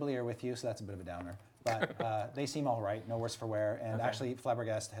unicorn. Mr. Snibbly are with you, so that's a bit of a downer. But they seem all right, no worse for wear. And actually,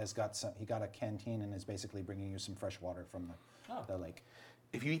 Flabbergast has got he got a canteen and is basically bringing you some fresh water from the lake.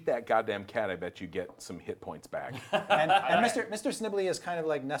 If you eat that goddamn cat, I bet you get some hit points back. And Mr. Snibbly is kind of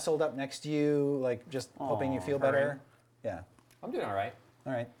like nestled up next to you, like just hoping you feel better. Yeah. I'm doing all right.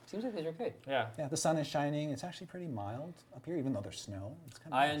 All right. Seems like these are good. Yeah. Yeah, the sun is shining. It's actually pretty mild up here, even though there's snow. It's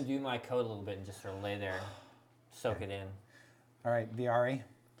kind of I nice. undo my coat a little bit and just sort of lay there, soak it in. All right, Viari,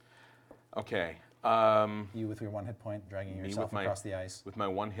 Okay. you with your 1 hit point, dragging Me yourself with my across the ice. with my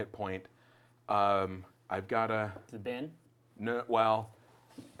 1 hit point. I've got a The bin. No, well,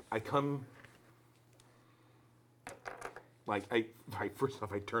 I come. Like first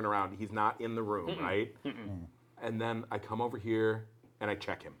off, I turn around. He's not in the room, right? And then I come over here and I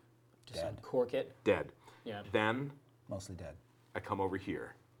check him. Just uncork it. Dead. Yeah. Then Mostly dead. I come over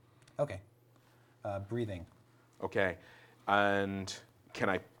here. Okay. Breathing. Okay, and can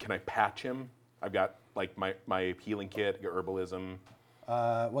I patch him? I've got like my healing kit, your herbalism.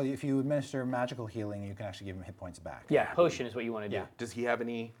 Well, if you administer magical healing, you can actually give him hit points back. Yeah, potion is what you want to do. Yeah. Does he have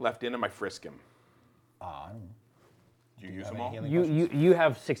any left in him? I frisk him. I don't know. Do you use Have them any all? healing You, potions? you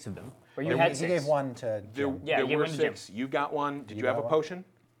have 6 of them. Or you had He 6. gave one to There, Jim. Yeah, there give were one to Jim. 6. You got one. Did you have got a one? potion?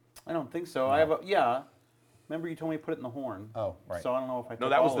 I don't think so. I have a yeah. Remember you told me to put it in the horn. Oh, right. So I don't know if I took No,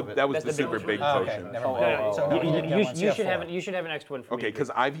 that was all the of it. that was That's the the big super one. big Oh, okay, potion. never Oh, mind. oh, oh, So oh. no, you You, didn't get one, so you should have have 4. you should have an extra one for Okay, me. because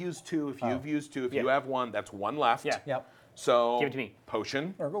I've used 2. If you've used 2, if you Yeah. have 1, that's 1 left. Yeah. Yep. So Give it to me.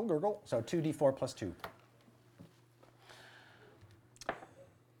 Potion. Gurgle, gurgle. So 2d4 plus 2.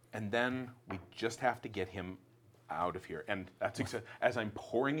 And then we just have to get him out of here. And that's as I'm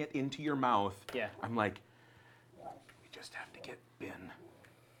pouring it into your mouth. Yeah. I'm like, we just have to get Ben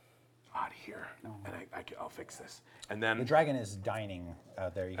out of here, and I'll fix this. And then The dragon is dining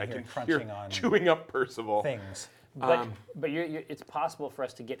out there. You I can hear can it crunching hear on chewing up Percival. things. But it's possible for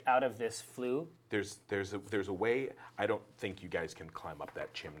us to get out of this flue. There's a way. I don't think you guys can climb up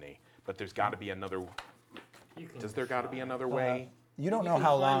that chimney, but there's got to be another. Does there got to be another way? You don't know can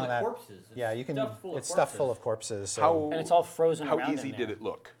how climb long the that. corpses. It's Yeah, you can. stuffed full of It's stuffed full corpses. of corpses. So How And it's all frozen how around easy in did there. it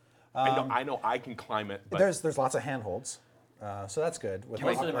look? I know I can climb it, but there's lots of handholds, so that's good. With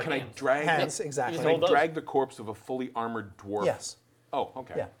Most of them are can I hands. drag hands, exactly. Just can I hold those. drag the corpse of a fully armored dwarf? Yes. Oh,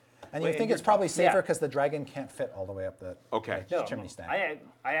 okay. Yeah. And you Wait, think and it's probably safer yeah. because the dragon can't fit all the way up the Okay. the chimney stack. I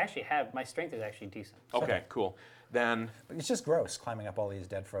actually have my strength is actually decent. Okay, cool. Then It's just gross climbing up all these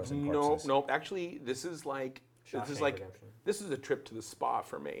dead frozen no, corpses. no. Actually, this is Shawshank like Redemption. this is a trip to the spa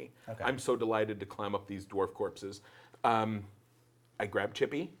for me. Okay. I'm so delighted to climb up these dwarf corpses. I grab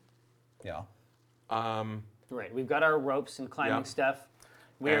Chippy. Yeah. Right. We've got our ropes and climbing Yeah. stuff.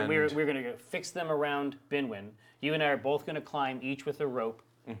 We're And- going to fix them around Binwin. You and I are both going to climb each with a rope,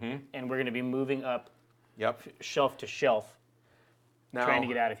 and we're going to be moving up Yep. shelf to shelf, Now, trying to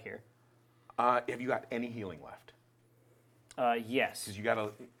get out of here. have you got any healing left? Yes. Because you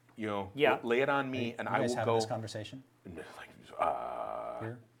gotta, Yeah. lay it on me, and You I guys will having go. this conversation?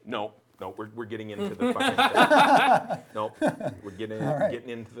 Here? No, we're getting into the fucking thing. Nope, we're getting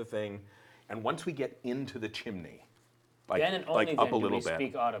into the thing, and once we get into the chimney, like Then and only like then up a do little we bit,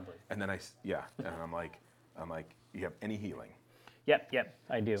 speak audibly. and then and I'm like, you have any healing? Yep,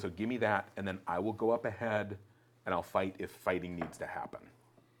 I do. So give me that, and then I will go up ahead, and I'll fight if fighting needs to happen.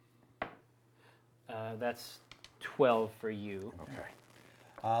 That's 12 for you. Okay.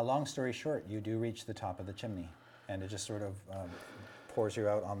 Long story short, you do reach the top of the chimney, and it just sort of pours you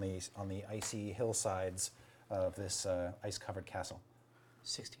out on the icy hillsides of this ice-covered castle.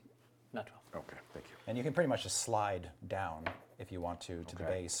 16, not 12. Okay. Thank you. And you can pretty much just slide down if you want to the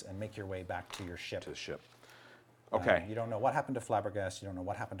Okay. base and make your way back to your ship. To the ship. Okay. You don't know what happened to Flabbergast. You don't know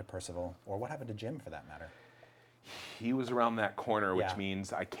what happened to Percival, or what happened to Jim, for that matter. He was around that corner, which Yeah.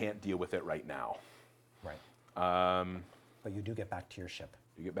 means I can't deal with it right now. Right. But you do get back to your ship.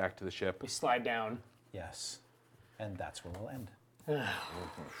 You get back to the ship. We slide down. Yes. And that's where we'll end.